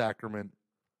 not sacrament,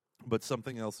 but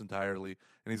something else entirely.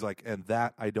 And he's like, and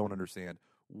that I don't understand.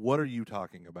 What are you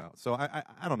talking about? So I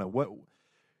don't know what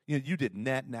you did.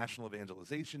 National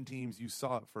evangelization teams. You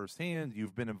saw it firsthand.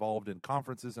 You've been involved in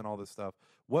conferences and all this stuff.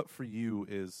 What for you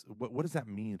is what does that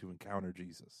mean to encounter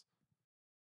Jesus?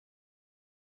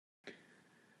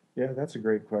 Yeah, that's a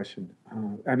great question.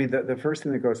 I mean, the first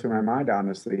thing that goes through my mind,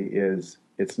 honestly, is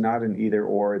it's not an either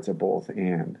or; it's a both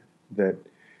and. I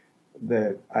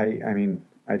mean,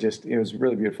 it was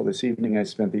really beautiful. This evening, I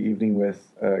spent the evening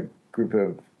with a group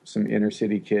of some inner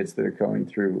city kids that are going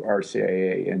through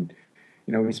RCIA, and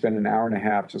we spent an hour and a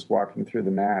half just walking through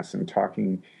the Mass and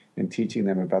talking and teaching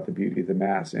them about the beauty of the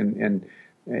Mass. And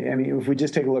I mean, if we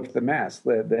just take a look at the Mass,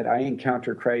 that I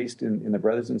encounter Christ in the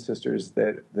brothers and sisters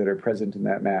that are present in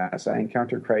that Mass. I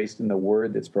encounter Christ in the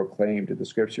Word that's proclaimed, in the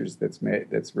Scriptures that's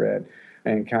read. I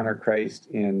encounter Christ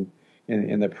in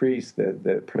the priest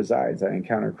that presides. I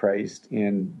encounter Christ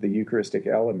in the Eucharistic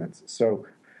elements. So,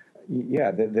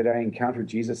 yeah, that I encounter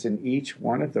Jesus in each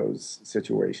one of those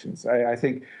situations. I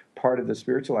think part of the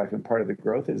spiritual life and part of the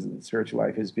growth in the spiritual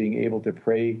life is being able to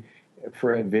pray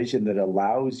for a vision that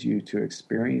allows you to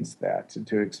experience that,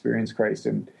 to experience Christ.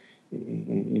 And,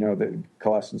 the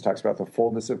Colossians talks about the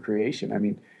fullness of creation. I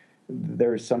mean,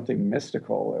 there's something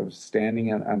mystical of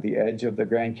standing on the edge of the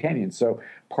Grand Canyon. So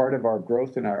part of our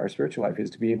growth in our spiritual life is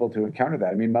to be able to encounter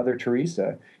that. I mean, Mother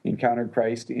Teresa encountered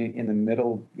Christ in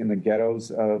the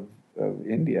ghettos of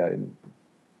India. And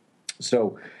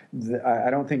so I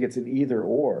don't think it's an either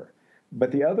or.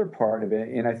 But the other part of it,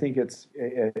 and I think it's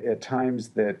at times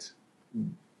that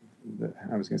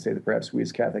I was going to say that perhaps we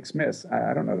as Catholics miss.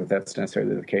 I don't know that that's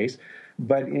necessarily the case,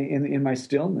 but in my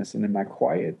stillness and in my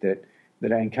quiet, that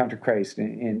I encounter Christ,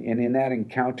 and in that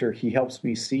encounter, He helps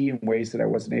me see in ways that I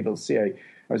wasn't able to see. I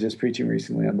was just preaching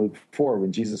recently on Luke 4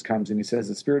 when Jesus comes and He says,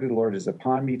 "The Spirit of the Lord is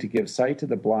upon me to give sight to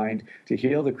the blind, to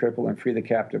heal the cripple, and free the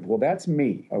captive." Well, that's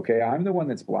me. Okay, I'm the one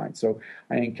that's blind. So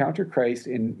I encounter Christ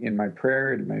in my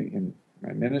prayer, in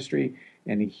my ministry,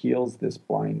 and He heals this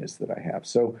blindness that I have.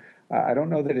 So I don't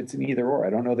know that it's an either or. I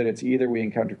don't know that it's either we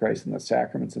encounter Christ in the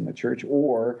sacraments in the church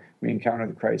or we encounter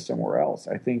the Christ somewhere else.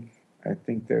 I think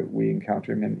that we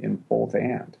encounter Him in both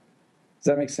and. Does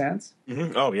that make sense?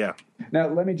 Mm-hmm. Oh, yeah. Now,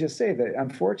 let me just say that,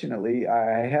 unfortunately,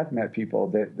 I have met people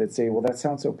that say, well, that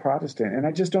sounds so Protestant, and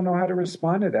I just don't know how to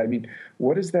respond to that. I mean,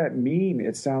 what does that mean?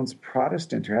 It sounds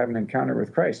Protestant to have an encounter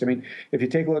with Christ. I mean, if you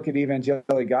take a look at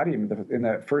Evangelii Gaudium, in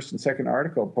the first and second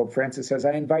article, Pope Francis says,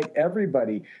 I invite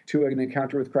everybody to an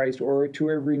encounter with Christ or to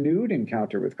a renewed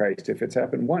encounter with Christ. If it's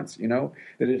happened once, that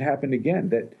it happened again,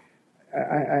 that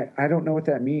I don't know what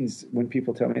that means when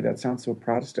people tell me that sounds so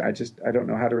Protestant. I don't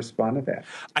know how to respond to that.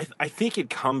 I think it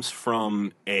comes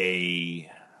from how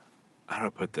do I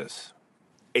put this?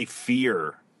 A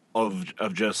fear of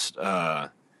just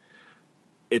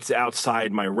it's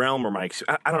outside my realm or my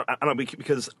I don't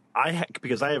because I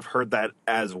have heard that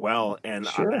as well, and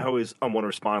Sure. I always want to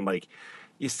respond like,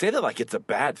 you say that like it's a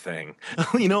bad thing,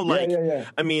 Yeah.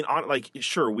 I mean,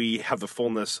 sure, we have the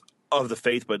fullness of the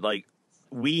faith, but like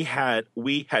we had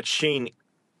Shane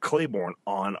Claiborne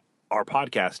on our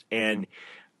podcast, and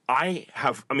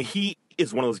he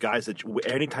is one of those guys that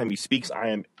anytime he speaks, I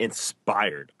am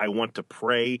inspired. I want to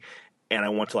pray, and I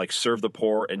want to like serve the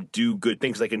poor and do good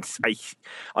things. Like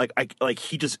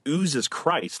he just oozes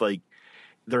Christ. Like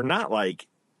they're not like,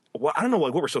 well, I don't know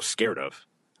like what we're so scared of.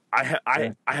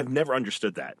 I have never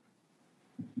understood that.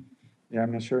 Yeah,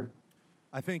 I'm not sure.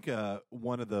 I think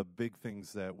one of the big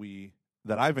things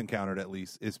that I've encountered at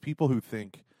least is people who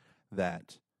think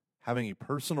that having a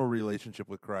personal relationship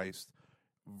with Christ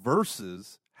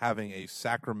versus having a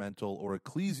sacramental or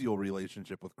ecclesial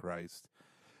relationship with Christ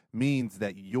means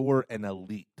that you're an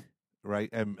elite, right?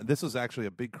 And this is actually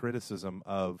a big criticism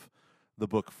of the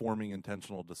book Forming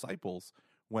Intentional Disciples,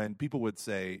 when people would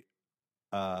say,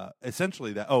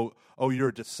 essentially that, oh, you're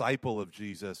a disciple of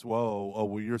Jesus. Whoa, oh,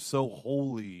 well, you're so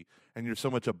holy and you're so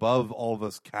much above all of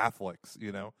us Catholics,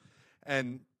 you know?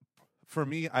 And for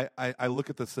me, I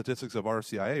look at the statistics of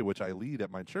RCIA, which I lead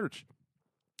at my church,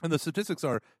 and the statistics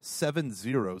are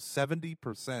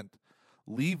 70%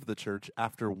 leave the church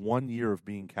after 1 year of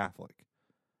being Catholic.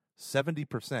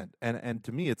 70%. And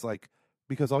to me, it's like,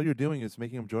 because all you're doing is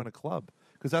making them join a club.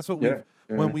 Because that's what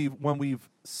when we've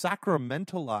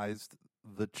sacramentalized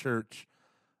the church,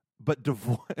 but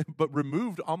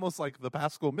removed almost like the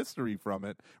Paschal mystery from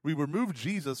it. We removed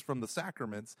Jesus from the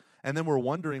sacraments, and then we're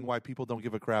wondering why people don't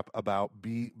give a crap about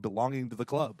belonging to the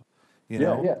club. You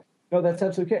know? Yeah. No, that's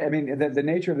absolutely okay. I mean, the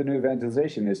nature of the new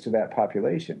evangelization is to that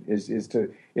population. It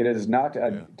is not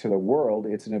to the world.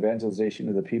 It's an evangelization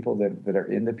of the people that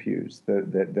are in the pews,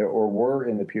 that or were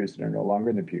in the pews and are no longer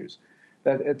in the pews.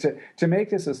 That to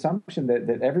make this assumption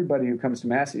that everybody who comes to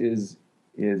Mass is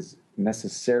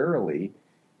necessarily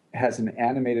has an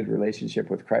animated relationship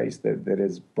with Christ that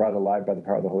is brought alive by the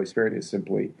power of the Holy Spirit is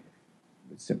simply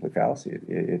fallacy.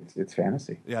 It's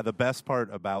fantasy. Yeah, the best part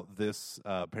about this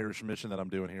parish mission that I'm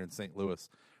doing here in St. Louis,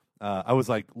 I was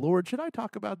like, Lord, should I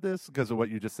talk about this? Because of what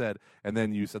you just said. And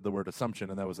then you said the word Assumption,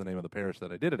 and that was the name of the parish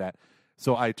that I did it at.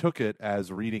 So I took it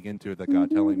as reading into it, that God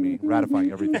telling me,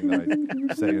 ratifying everything that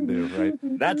I say and do, right?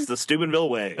 That's the Steubenville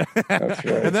way. That's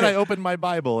right. And then I opened my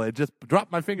Bible and just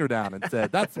dropped my finger down and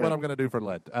said, that's what I'm going to do for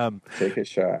Lent. Take a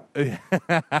shot.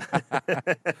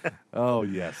 Oh,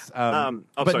 yes. Sorry.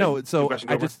 No, so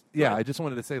I Go just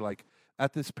wanted to say, like,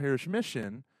 at this parish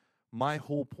mission, my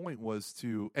whole point was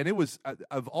to, and it was,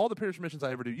 of all the parish missions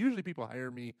I ever do, usually people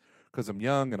hire me because I'm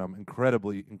young and I'm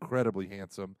incredibly, incredibly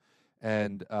handsome.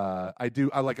 And I'm a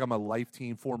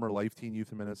former Life Teen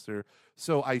youth minister.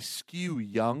 So I skew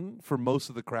young for most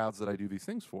of the crowds that I do these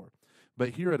things for. But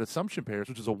here at Assumption Parish,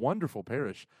 which is a wonderful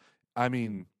parish, I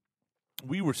mean,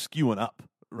 we were skewing up,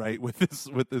 right, with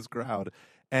this crowd.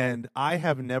 And I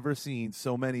have never seen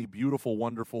so many beautiful,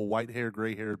 wonderful, white-haired,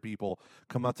 gray-haired people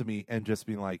come up to me and just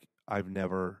being like, I've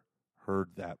never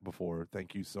heard that before.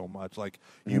 Thank you so much. Like,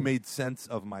 you made sense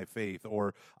of my faith.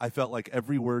 Or I felt like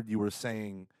every word you were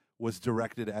saying was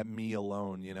directed at me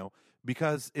alone, you know,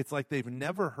 because it's like they've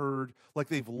never heard, like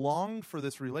they've longed for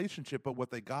this relationship, but what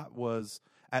they got was,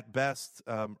 at best,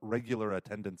 regular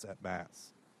attendance at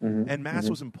Mass. Mm-hmm. And Mass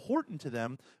was important to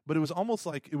them, but it was almost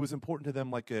like it was important to them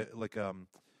like a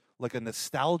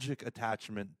nostalgic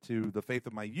attachment to the faith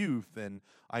of my youth. And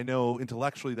I know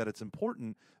intellectually that it's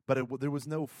important, but there was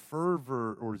no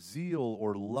fervor or zeal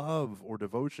or love or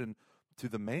devotion to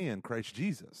the man, Christ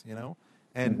Jesus, you know?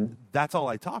 And that's all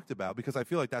I talked about, because I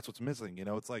feel like that's what's missing. You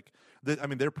know, it's like,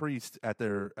 their priest at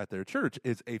their church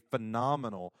is a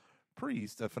phenomenal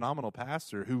priest, a phenomenal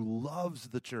pastor who loves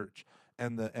the church.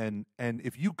 And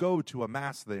if you go to a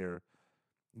Mass there,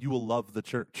 you will love the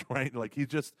church, right? Like, he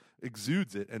just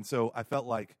exudes it. And so I felt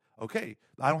like, okay,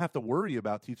 I don't have to worry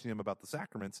about teaching them about the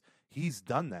sacraments. He's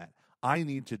done that. I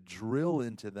need to drill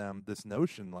into them this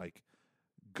notion, like,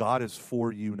 God is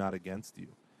for you, not against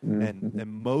you. And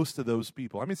most of those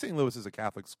people, I mean, St. Louis is a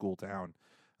Catholic school town.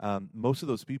 Most of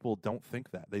those people don't think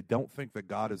that. They don't think that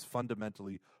God is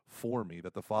fundamentally for me,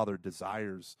 that the Father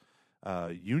desires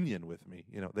union with me.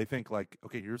 You know, they think like,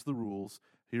 okay, here's the rules.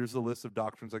 Here's the list of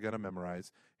doctrines I got to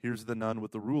memorize. Here's the nun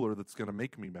with the ruler that's going to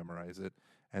make me memorize it.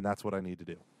 And that's what I need to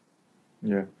do.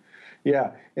 Yeah.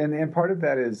 Yeah. And part of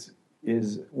that is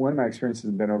one of my experiences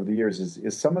has been over the years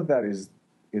is some of that is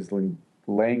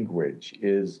language,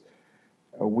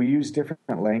 we use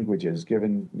different languages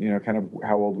given, you know, kind of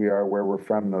how old we are, where we're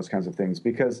from, and those kinds of things.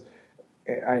 Because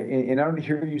I don't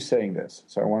hear you saying this,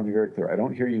 so I want to be very clear. I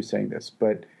don't hear you saying this,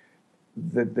 but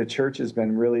the church has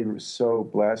been really so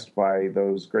blessed by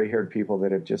those gray-haired people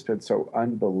that have just been so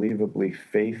unbelievably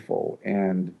faithful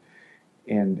and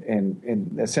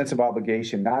a sense of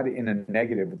obligation, not in a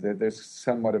negative. There's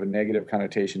somewhat of a negative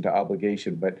connotation to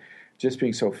obligation, but just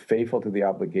being so faithful to the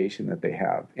obligation that they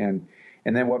have.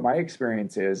 And then what my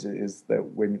experience is that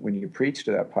when you preach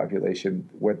to that population,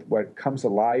 what comes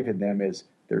alive in them is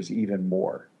there's even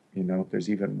more. You know, there's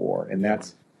even more, and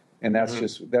that's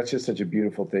just such a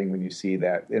beautiful thing when you see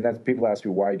that. And that's, people ask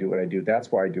me why I do what I do.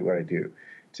 That's why I do what I do,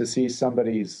 to see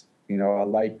somebody's, you know, a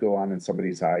light go on in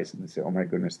somebody's eyes, and they say, "Oh my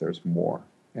goodness, there's more,"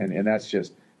 and that's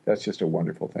just a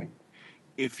wonderful thing.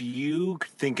 If you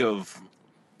think of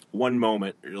one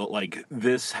moment, like,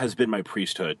 this has been my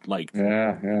priesthood, like,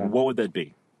 what would that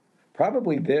be?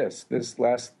 Probably this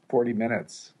last 40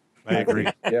 minutes. I agree.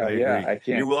 Yeah, I agree. I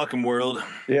can't. You're welcome, world.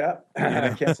 Yeah, I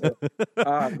can't say.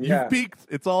 You've peaked.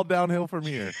 It's all downhill from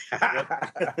here.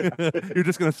 You're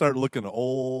just going to start looking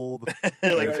old. Like,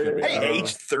 Yeah. I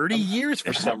aged 30 years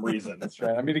for some reason. That's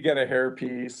right. I'm going to get a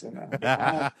hairpiece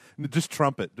and Just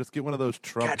trumpet. Just get one of those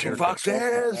trumpet. Catching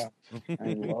foxes.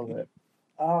 I love it.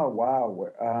 Oh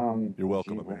wow. You're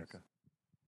welcome, gee, America.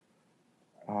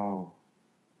 Oh,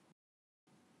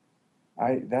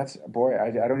 I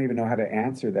don't even know how to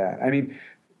answer that. I mean,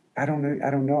 I don't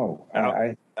know.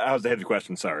 That was the heavy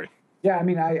question. Sorry. Yeah, I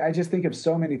mean, I just think of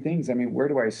so many things. I mean, where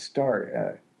do I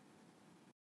start?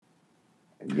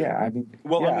 Yeah, I mean,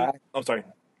 Well, yeah, I'm sorry.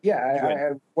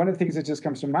 yeah. One of the things that just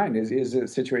comes to mind is a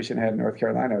situation I had in North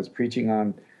Carolina. I was preaching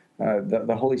on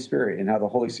the Holy Spirit and how the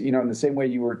Holy, in the same way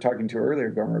you were talking to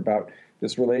earlier, Gomer, about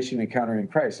this relation encounter in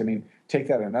Christ. I mean, take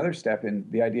that another step, and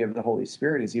the idea of the Holy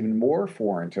Spirit is even more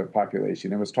foreign to a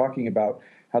population. It was talking about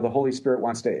how the Holy Spirit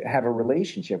wants to have a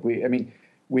relationship. We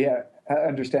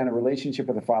understand a relationship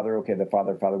with the Father. Okay, the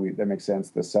Father, that makes sense.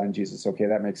 The Son, Jesus, okay,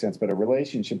 that makes sense. But a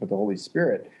relationship with the Holy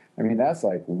Spirit, I mean, that's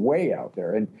like way out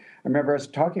there. And I remember us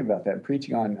talking about that and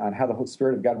preaching on how the Holy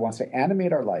Spirit of God wants to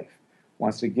animate our life,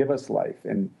 wants to give us life.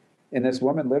 And this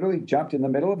woman literally jumped in the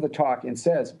middle of the talk and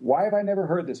says, "Why have I never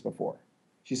heard this before?"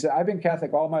 She said, "I've been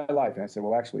Catholic all my life." And I said,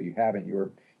 "Well, actually, you haven't.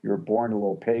 You were born a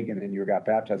little pagan, and you got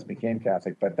baptized and became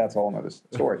Catholic, but that's a whole other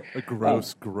story." A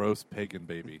gross pagan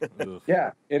baby. Ugh.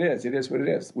 Yeah, it is. It is what it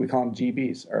is. We call them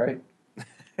GBs, all right?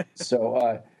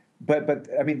 So, but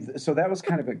I mean, so that was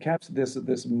kind of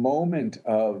this moment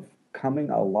of coming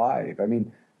alive. I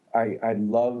mean, I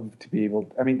love to be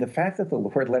able. I mean, the fact that the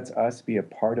Lord lets us be a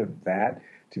part of that,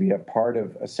 to be a part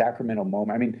of a sacramental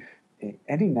moment. I mean,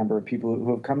 any number of people who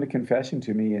have come to confession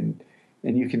to me, and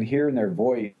you can hear in their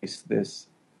voice this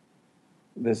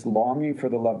longing for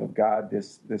the love of God,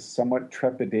 this somewhat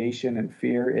trepidation and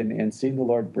fear, and seeing the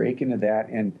Lord break into that,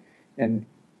 and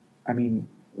I mean,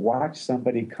 watch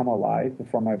somebody come alive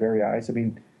before my very eyes. I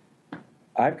mean,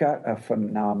 I've got a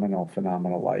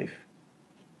phenomenal life.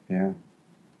 Yeah,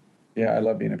 I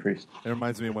love being a priest. It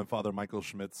reminds me of when Father Michael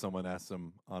Schmitz, someone asked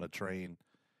him on a train,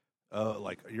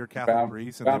 like, "You're a Catholic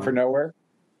priest?" Bound for nowhere?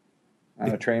 On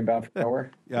a train bound for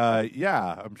nowhere?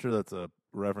 Yeah, I'm sure that's a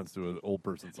reference to an old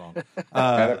person song.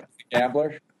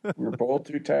 Gambler? We're both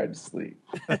too tired to sleep.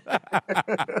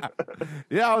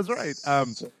 Yeah, I was right.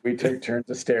 So we take turns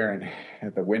of staring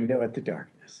at the window at the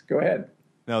darkness. Go ahead.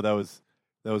 No, that was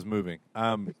moving.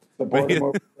 The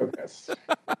boredom focus.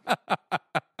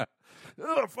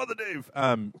 Father Dave.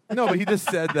 No, but he just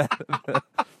said that.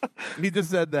 He just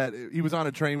said that he was on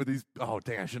a train with these. Oh,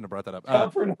 dang! I shouldn't have brought that up.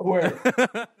 Bound for nowhere.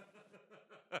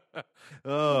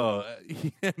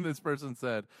 And this person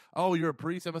said, "Oh, you're a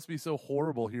priest. That must be so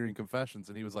horrible hearing confessions."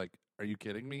 And he was like, "Are you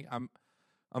kidding me? I'm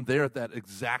there at that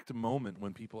exact moment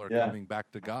when people are coming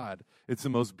back to God. It's the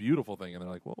most beautiful thing." And they're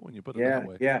like, "Well, when you put it that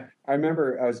way." Yeah. I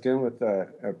remember I was dealing with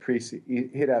a priest. He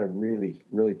had had a really,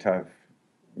 really tough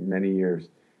many years.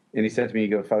 And he said to me,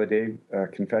 "Father Dave,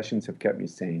 confessions have kept me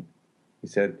sane." He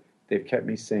said, "They've kept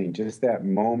me sane." Just that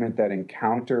moment, that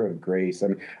encounter of grace. I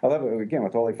mean, I love it, again,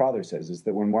 what the Holy Father says is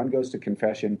that when one goes to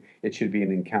confession, it should be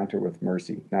an encounter with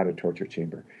mercy, not a torture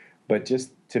chamber. But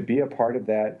just to be a part of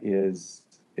that it's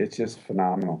just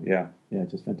phenomenal. Yeah,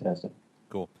 just fantastic.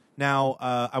 Cool. Now,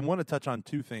 I want to touch on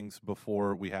two things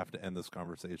before we have to end this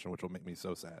conversation, which will make me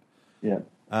so sad. Yeah.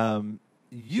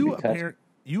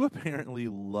 You apparently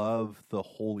love the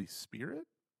Holy Spirit.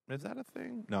 Is that a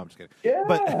thing? No, I'm just kidding. Yeah.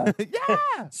 But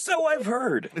yeah. So I've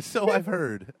heard.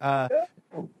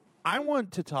 I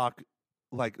want to talk,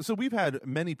 so we've had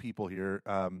many people here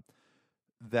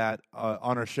that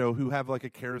on our show who have like a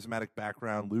charismatic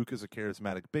background. Luke is a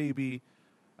charismatic baby.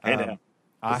 And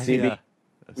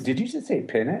did you just say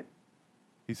pin it?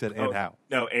 He said, "And how?"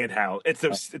 No, and how? It's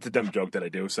a dumb joke that I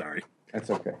do. Sorry. That's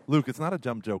okay. Luke, it's not a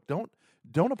dumb joke.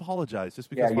 Don't apologize just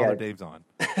because Father Dave's on.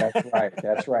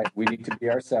 That's right. We need to be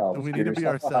ourselves. We need to be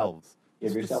ourselves.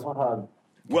 Give yourself a hug.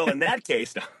 Well, in that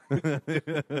case,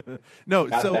 no.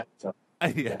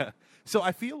 Yeah. So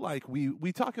I feel like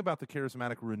we talk about the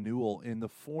charismatic renewal in the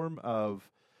form of,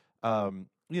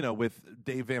 with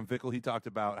Dave Van Vickle, he talked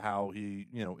about how he,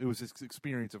 it was his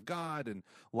experience of God and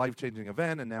life-changing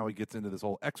event, and now he gets into this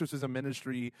whole exorcism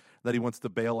ministry that he wants to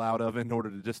bail out of in order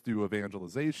to just do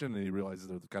evangelization, and he realizes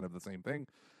they're kind of the same thing.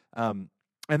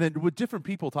 And then with different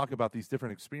people talk about these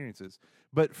different experiences.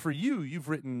 But for you've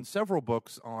written several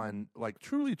books on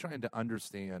truly trying to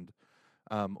understand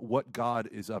what God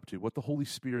is up to, what the Holy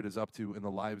Spirit is up to in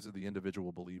the lives of the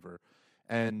individual believer.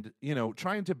 And,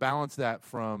 trying to balance that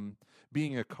from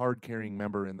being a card-carrying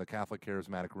member in the Catholic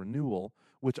Charismatic Renewal,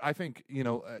 which I think,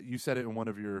 you said it in one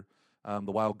of your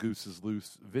the Wild Goose is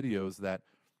Loose videos,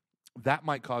 that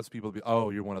might cause people to be, oh,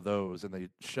 you're one of those, and they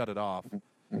shut it off.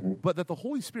 Mm-hmm. But that the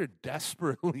Holy Spirit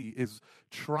desperately is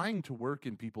trying to work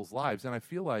in people's lives. And I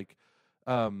feel like,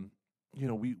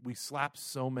 we slap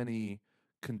so many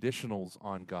conditionals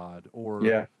on God,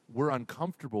 or we're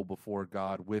uncomfortable before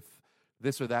God with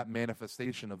this or that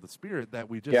manifestation of the Spirit that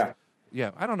we just,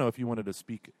 I don't know if you wanted to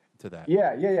speak to that.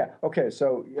 Yeah. Okay,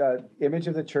 so image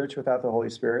of the church without the Holy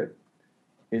Spirit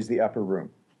is the upper room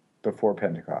before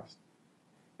Pentecost.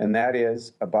 And that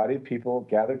is a body of people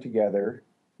gathered together,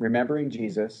 remembering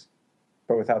Jesus,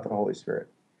 but without the Holy Spirit.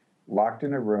 Locked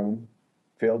in a room,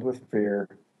 filled with fear,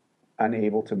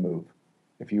 unable to move.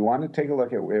 If you want to take a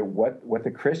look at what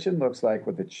the Christian looks like,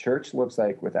 what the church looks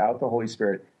like without the Holy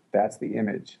Spirit, that's the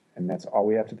image. And that's all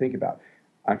we have to think about.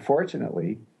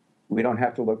 Unfortunately, we don't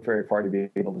have to look very far to be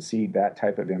able to see that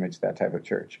type of image, that type of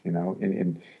church,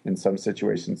 in some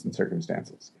situations and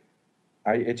circumstances.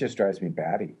 It just drives me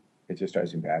batty. It just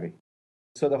drives me batty.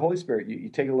 So the Holy Spirit, you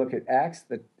take a look at Acts,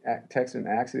 the text in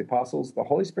Acts of the Apostles, the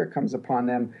Holy Spirit comes upon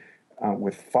them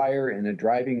with fire and a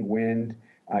driving wind,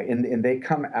 and they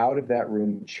come out of that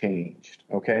room changed,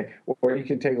 okay? Or you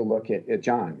can take a look at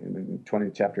John, in the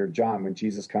 20th chapter of John, when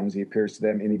Jesus comes, he appears to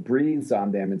them, and he breathes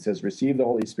on them and says, receive the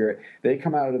Holy Spirit. They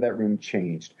come out of that room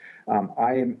changed.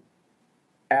 I am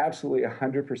absolutely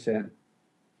 100%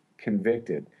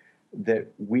 convicted that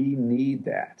we need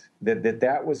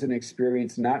that was an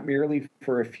experience not merely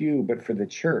for a few, but for the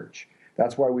church.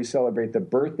 That's why we celebrate the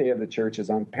birthday of the church is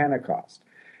on Pentecost.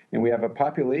 And we have a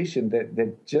population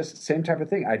that just same type of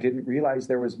thing. I didn't realize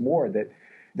there was more that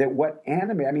what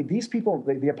animated. I mean, these people,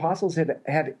 the apostles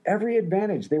had every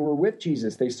advantage. They were with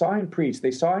Jesus. They saw him preach.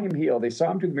 They saw him heal. They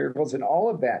saw him do miracles and all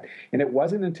of that. And it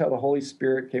wasn't until the Holy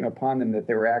Spirit came upon them that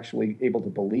they were actually able to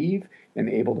believe and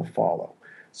able to follow.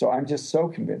 So I'm just so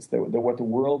convinced that what the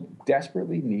world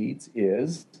desperately needs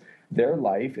is their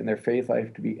life and their faith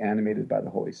life to be animated by the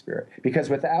Holy Spirit. Because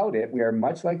without it, we are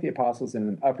much like the apostles in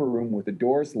an upper room with the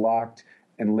doors locked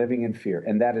and living in fear.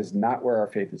 And that is not where our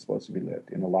faith is supposed to be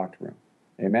lived, in a locked room.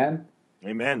 Amen?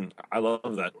 Amen. I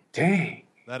love that. Dang.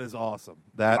 That is awesome.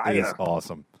 That is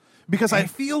awesome. Because I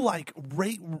feel like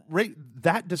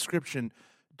that description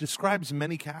describes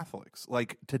many Catholics.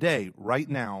 Like today, right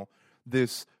now,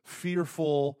 this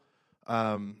fearful,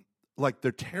 like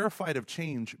they're terrified of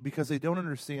change because they don't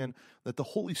understand that the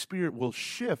Holy Spirit will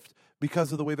shift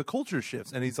because of the way the culture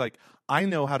shifts. And he's like, I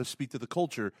know how to speak to the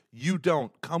culture. You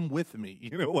don't. Come with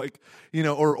me.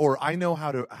 Or I know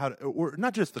how to, or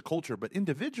not just the culture, but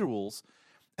individuals.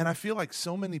 And I feel like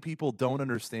so many people don't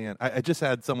understand. I just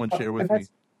had someone share with me.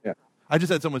 Yeah. I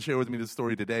just had someone share with me this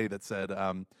story today that said,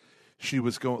 she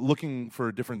was looking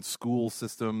for different school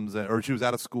systems, or she was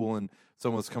out of school and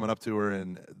someone was coming up to her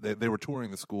and they were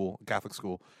touring the school, Catholic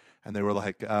school, and they were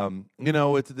like,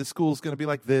 this school's going to be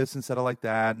like this instead of like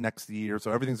that next year,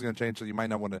 so everything's going to change, so you might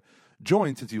not want to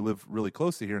join since you live really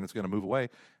close to here and it's going to move away.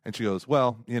 And she goes,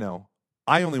 well,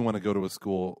 I only want to go to a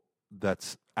school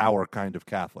that's our kind of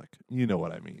Catholic. You know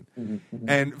what I mean? Mm-hmm.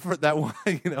 And for that one,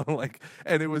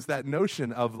 and it was that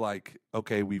notion of like,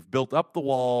 okay, we've built up the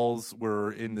walls,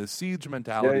 we're in this siege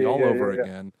mentality all over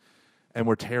again, and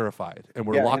we're terrified, and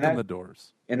we're locking the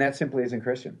doors. And that simply isn't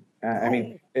Christian. I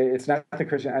mean, it's not the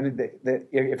Christian. I mean,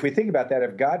 if we think about that,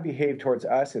 if God behaved towards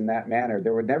us in that manner,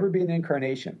 there would never be an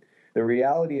incarnation. The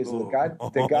reality is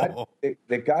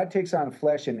that God takes on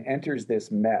flesh and enters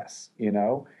this mess,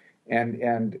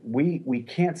 And we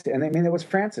can't. And I mean, it was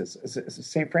Francis.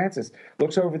 St. Francis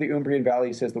looks over the Umbrian Valley.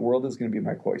 He says, the world is going to be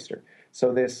my cloister.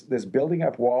 So this building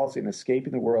up walls and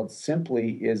escaping the world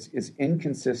simply is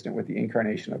inconsistent with the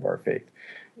incarnation of our faith.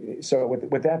 So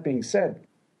with that being said,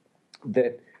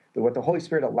 that what the Holy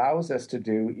Spirit allows us to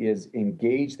do is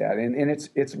engage that. And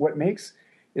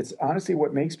it's honestly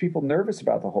what makes people nervous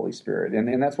about the Holy Spirit.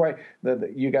 And that's why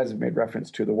you guys have made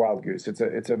reference to the Wild Goose.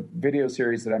 It's a video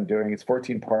series that I'm doing. It's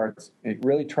 14 parts,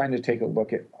 really trying to take a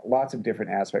look at lots of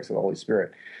different aspects of the Holy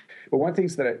Spirit. But one of the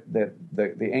things that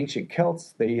the ancient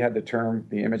Celts, they had the term,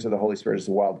 the image of the Holy Spirit is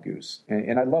a wild goose.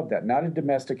 And I love that. Not a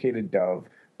domesticated dove,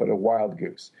 but a wild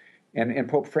goose. And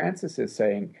Pope Francis is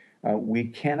saying, we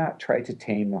cannot try to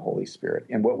tame the Holy Spirit.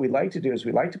 And what we like to do is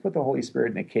we like to put the Holy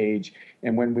Spirit in a cage,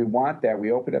 and when we want that,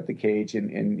 we open up the cage,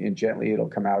 and gently it'll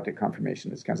come out at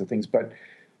confirmation, these kinds of things. But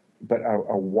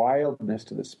a wildness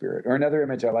to the Spirit. Or another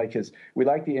image I like is, we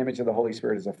like the image of the Holy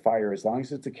Spirit as a fire, as long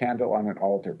as it's a candle on an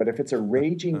altar. But if it's a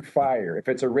raging fire,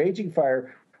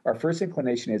 our first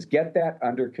inclination is get that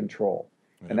under control.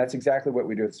 And that's exactly what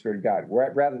we do with the Spirit of God.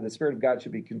 Rather, the Spirit of God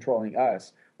should be controlling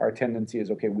us. Our tendency is,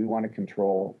 okay, we want to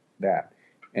control that.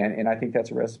 And I think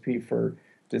that's a recipe for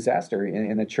disaster.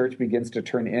 And the church begins to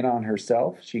turn in on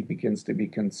herself. She begins to be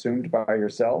consumed by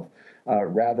herself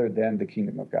rather than the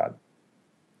kingdom of God.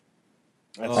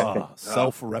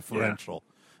 Self-referential.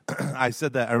 I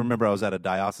said that. I remember I was at a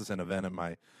diocesan event in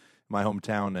my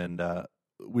hometown, and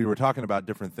we were talking about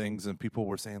different things, and people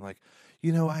were saying, like,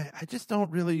 I just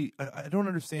don't really, I don't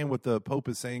understand what the Pope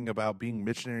is saying about being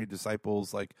missionary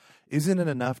disciples. Like, isn't it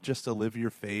enough just to live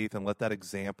your faith and let that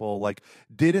example? Like,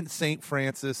 didn't St.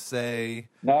 Francis say?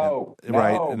 No.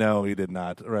 Right? No, he did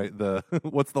not. Right?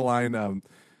 What's the line?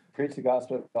 Preach the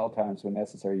gospel at all times, when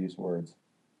necessary, use words.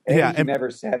 He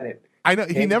never said it. I know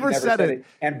he never said it.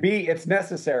 And B, it's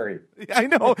necessary. I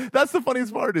know. That's the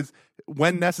funniest part is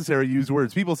when necessary, use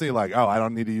words. People say like, oh, I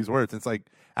don't need to use words. It's like,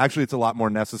 actually, it's a lot more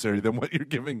necessary than what you're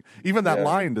giving, even that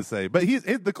line to say. But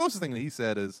the closest thing that he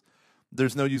said is,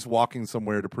 there's no use walking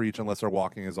somewhere to preach unless our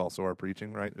walking is also our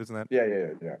preaching, right? Isn't that?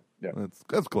 Yeah.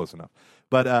 That's close enough.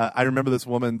 But I remember this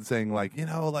woman saying, like,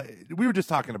 like we were just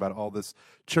talking about all this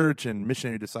church and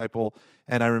missionary disciple,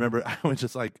 and I remember I was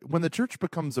just like, when the church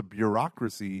becomes a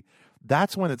bureaucracy,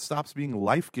 that's when it stops being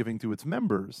life-giving to its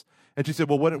members. And she said,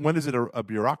 well, when is it a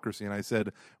bureaucracy? And I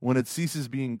said, when it ceases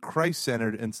being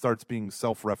Christ-centered and starts being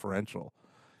self-referential.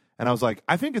 And I was like,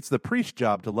 I think it's the priest's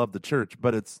job to love the church,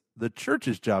 but it's the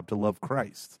church's job to love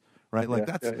Christ, right? Like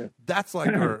that's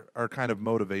like our kind of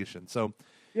motivation. So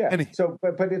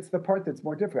but it's the part that's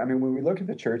more difficult. I mean, when we look at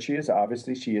the church, she is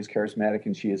charismatic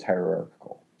and she is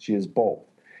hierarchical. She is both.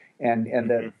 And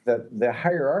the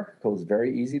hierarchical is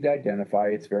very easy to identify.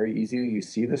 It's very easy. You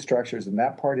see the structures, and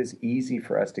that part is easy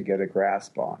for us to get a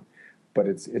grasp on. But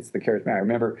it's the charismatic. I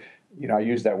remember, I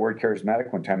used that word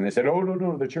charismatic one time, and they said, oh,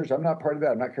 no, the church, I'm not part of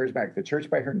that. I'm not charismatic. The church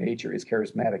by her nature is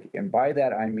charismatic. And by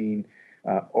that, I mean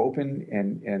open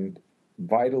and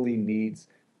vitally needs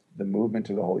the movement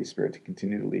of the Holy Spirit to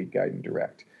continue to lead, guide, and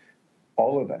direct.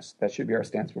 All of us, that should be our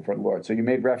stance before the Lord. So you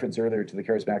made reference earlier to the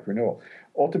charismatic renewal.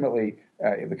 Ultimately,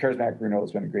 the charismatic renewal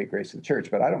has been a great grace of the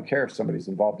church, but I don't care if somebody's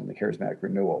involved in the charismatic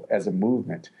renewal as a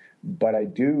movement. But I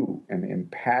do am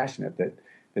passionate that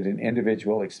an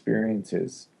individual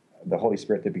experiences the Holy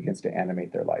Spirit that begins to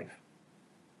animate their life.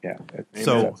 Yeah.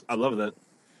 So I love that.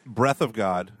 Breath of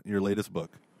God, your latest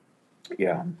book.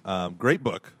 Yeah. Great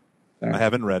book. I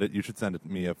haven't read it. You should send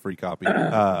me a free copy.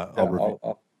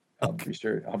 I'll be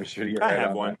sure to get I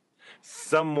have one.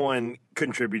 Someone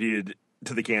contributed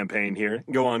to the campaign here.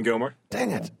 Go on, Gomer.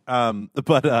 Dang it.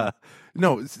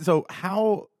 No, so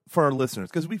how, for our listeners,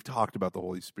 because we've talked about the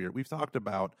Holy Spirit, we've talked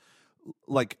about,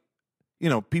 like,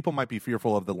 people might be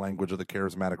fearful of the language of the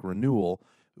charismatic renewal,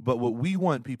 but what we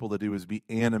want people to do is be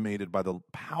animated by the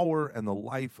power and the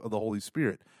life of the Holy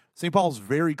Spirit. St. Paul's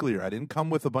very clear. I didn't come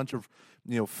with a bunch of,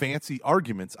 fancy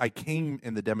arguments. I came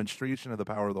in the demonstration of the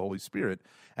power of the Holy Spirit.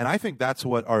 And I think that's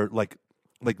what our, like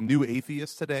new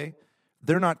atheists today,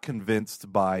 they're not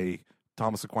convinced by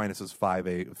Thomas Aquinas'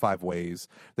 five ways.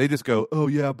 They just go, oh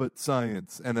yeah, but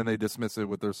science, and then they dismiss it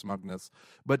with their smugness.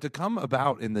 But to come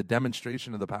about in the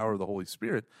demonstration of the power of the Holy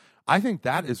Spirit, I think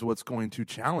that is what's going to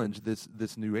challenge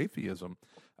this new atheism.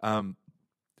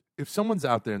 If someone's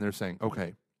out there and they're saying,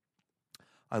 okay,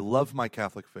 I love my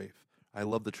Catholic faith, I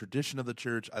love the tradition of the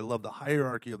church, I love the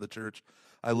hierarchy of the church,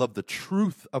 I love the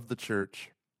truth of the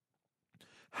church,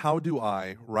 how do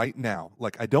I, right now,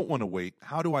 like I don't want to wait,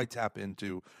 how do I tap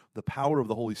into the power of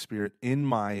the Holy Spirit in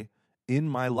my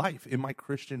life, in my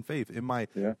Christian faith, in my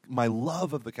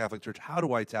love of the Catholic Church? How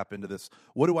do I tap into this?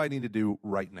 What do I need to do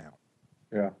right now?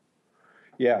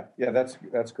 Yeah,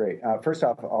 that's great. First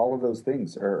off, all of those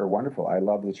things are wonderful. I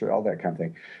love the church, all that kind of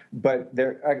thing. But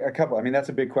there are a couple. I mean, that's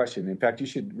a big question. In fact, you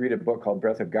should read a book called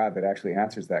Breath of God that actually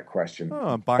answers that question. Oh,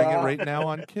 I'm buying it right now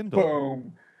on Kindle.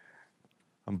 Boom.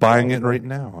 I'm buying it right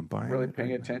now. I'm really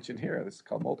paying attention here. This is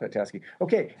called multitasking.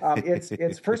 Okay,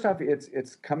 it's first off,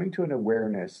 it's coming to an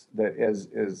awareness that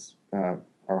as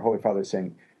our Holy Father is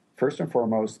saying, first and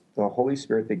foremost, the Holy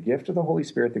Spirit, the gift of the Holy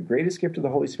Spirit, the greatest gift of the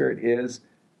Holy Spirit is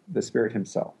the Spirit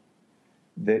Himself.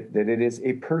 That it is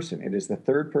a person. It is the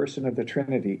third person of the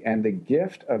Trinity, and the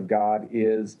gift of God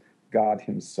is God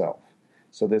Himself.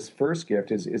 So this first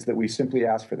gift is that we simply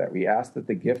ask for that. We ask that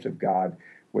the gift of God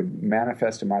would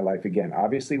manifest in my life again.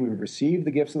 Obviously, we've received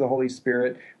the gifts of the Holy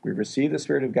Spirit. We've received the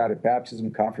Spirit of God at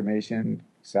baptism, confirmation,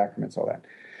 sacraments, all that.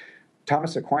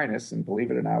 Thomas Aquinas, and believe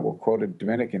it or not, we'll quote a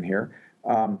Dominican here.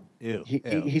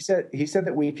 He said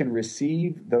that we can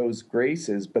receive those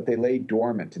graces, but they lay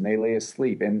dormant and they lay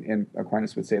asleep. And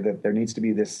Aquinas would say that there needs to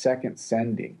be this second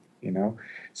sending you know?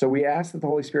 So we ask that the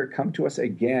Holy Spirit come to us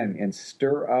again and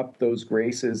stir up those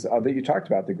graces that you talked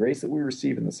about, the grace that we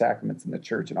receive in the sacraments in the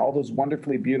church and all those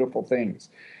wonderfully beautiful things.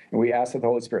 And we ask that the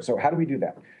Holy Spirit. So how do we do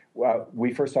that? Well,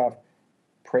 we first off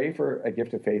pray for a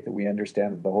gift of faith that we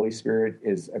understand that the Holy Spirit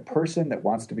is a person that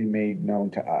wants to be made known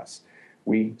to us.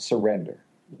 We surrender.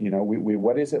 You know, we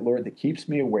what is it, Lord, that keeps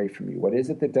me away from you? What is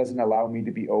it that doesn't allow me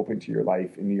to be open to your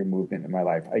life and your movement in my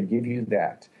life? I give you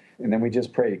that. And then we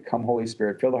just pray, come, Holy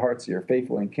Spirit, fill the hearts of your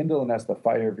faithful and kindle in us the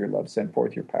fire of your love. Send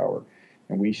forth your power,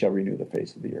 and we shall renew the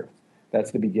face of the earth.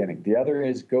 That's the beginning. The other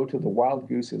is go to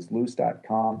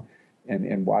thewildgoosesloose.com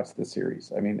and watch the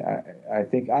series. I mean, I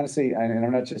think, honestly, and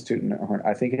I'm not just tooting the horn,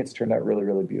 I think it's turned out really,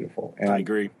 really beautiful. And I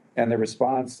agree. And the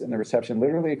response and the reception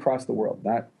literally across the world,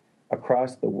 not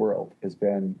across the world, has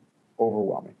been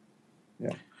overwhelming.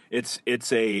 Yeah, it's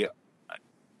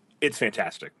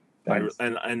fantastic.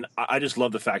 And I just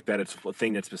love the fact that it's a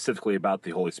thing that's specifically about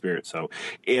the Holy Spirit. So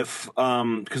if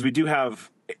because we do have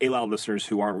a lot of listeners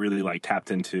who aren't really like tapped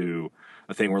into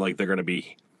a thing where like they're going to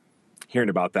be hearing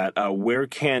about that, where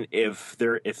can if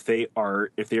they're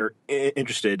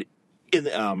interested in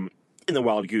the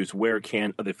Wild Goose, where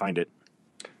can they find it?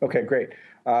 Okay, great.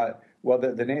 Well,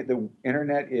 the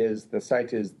internet the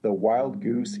site is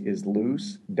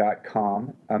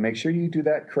thewildgoosesloose.com. Make sure you do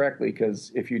that correctly,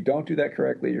 because if you don't do that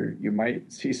correctly, you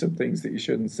might see some things that you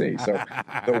shouldn't see. So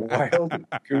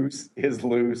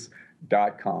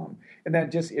thewildgoosesloose.com. And then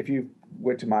just if you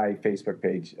went to my Facebook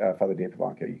page, Father Dave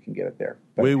Pivonka, you can get it there.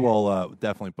 But we will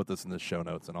definitely put this in the show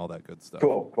notes and all that good stuff.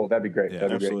 Cool. That'd be great. Yeah,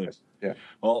 That'd be absolutely. Great. Yeah.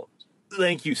 Well,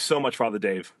 thank you so much, Father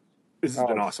Dave. This has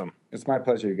been awesome. It's my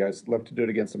pleasure, you guys. Love to do it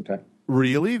again sometime.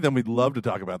 Really? Then we'd love to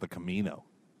talk about the Camino.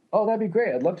 Oh, that'd be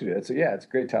great. I'd love to do it. So, yeah, it's a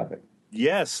great topic.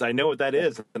 Yes, I know what that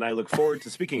is, and I look forward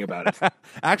to speaking about it.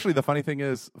 Actually, the funny thing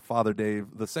is, Father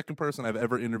Dave, the second person I've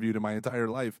ever interviewed in my entire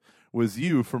life was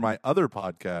you for my other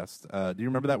podcast. Do you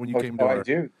remember that when you came to I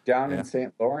do. Down in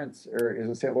St. Lawrence, or is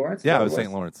it St. Lawrence? Yeah, it was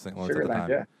St. Lawrence. St. Lawrence at the time.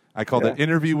 Yeah. I called it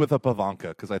Interview with a Pivonka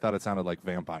because I thought it sounded like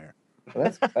vampire. Well,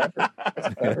 that's clever.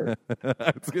 That's clever.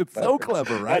 It's so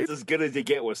clever, right? That's as good as you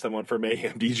get with someone from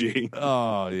AMDG.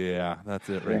 Oh, yeah. That's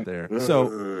it right there.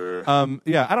 So,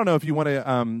 I don't know if you want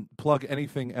to plug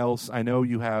anything else. I know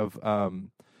you have, so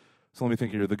let me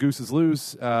think here. The Goose is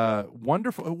Loose.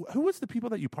 Wonderful. Who was the people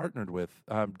that you partnered with?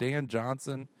 Dan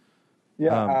Johnson?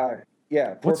 Yeah,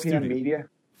 4 p.m. Media.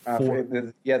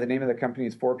 The name of the company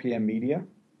is 4 p.m. Media.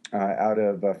 Out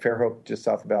of Fairhope, just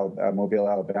south of Mobile,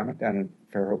 Alabama, down in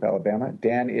Fairhope, Alabama.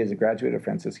 Dan is a graduate of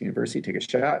Franciscan University. Take a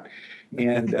shot,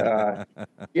 and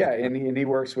and he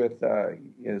works with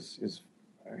his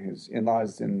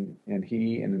in-laws and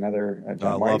he and another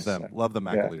John Weiss. Love the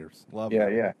McAleers. Love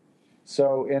them. Yeah.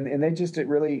 So and they just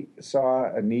really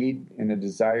saw a need and a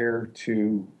desire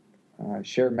to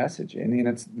share message,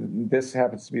 and this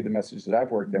happens to be the message that I've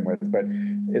worked them with, but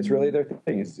it's really their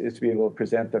thing is to be able to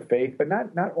present the faith, but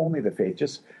not only the faith,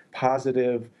 just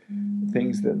positive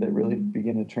things that really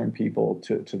begin to turn people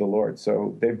to the Lord.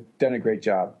 So they've done a great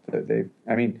job. They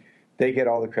get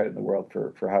all the credit in the world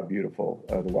for how beautiful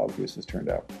the Wild Goose has turned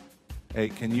out. Hey,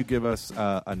 can you give us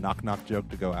a knock-knock joke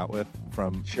to go out with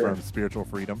from Spiritual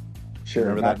Freedom? Sure.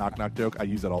 Remember that knock-knock joke? I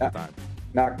use it all the time.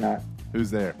 Knock, knock. Who's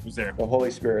there? The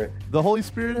Holy Spirit. The Holy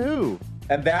Spirit who?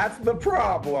 And that's the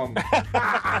problem.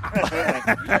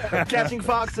 Catching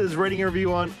Foxes, rating and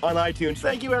review on iTunes.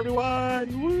 Thank you,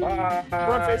 everyone. Bye. We're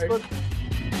on Facebook.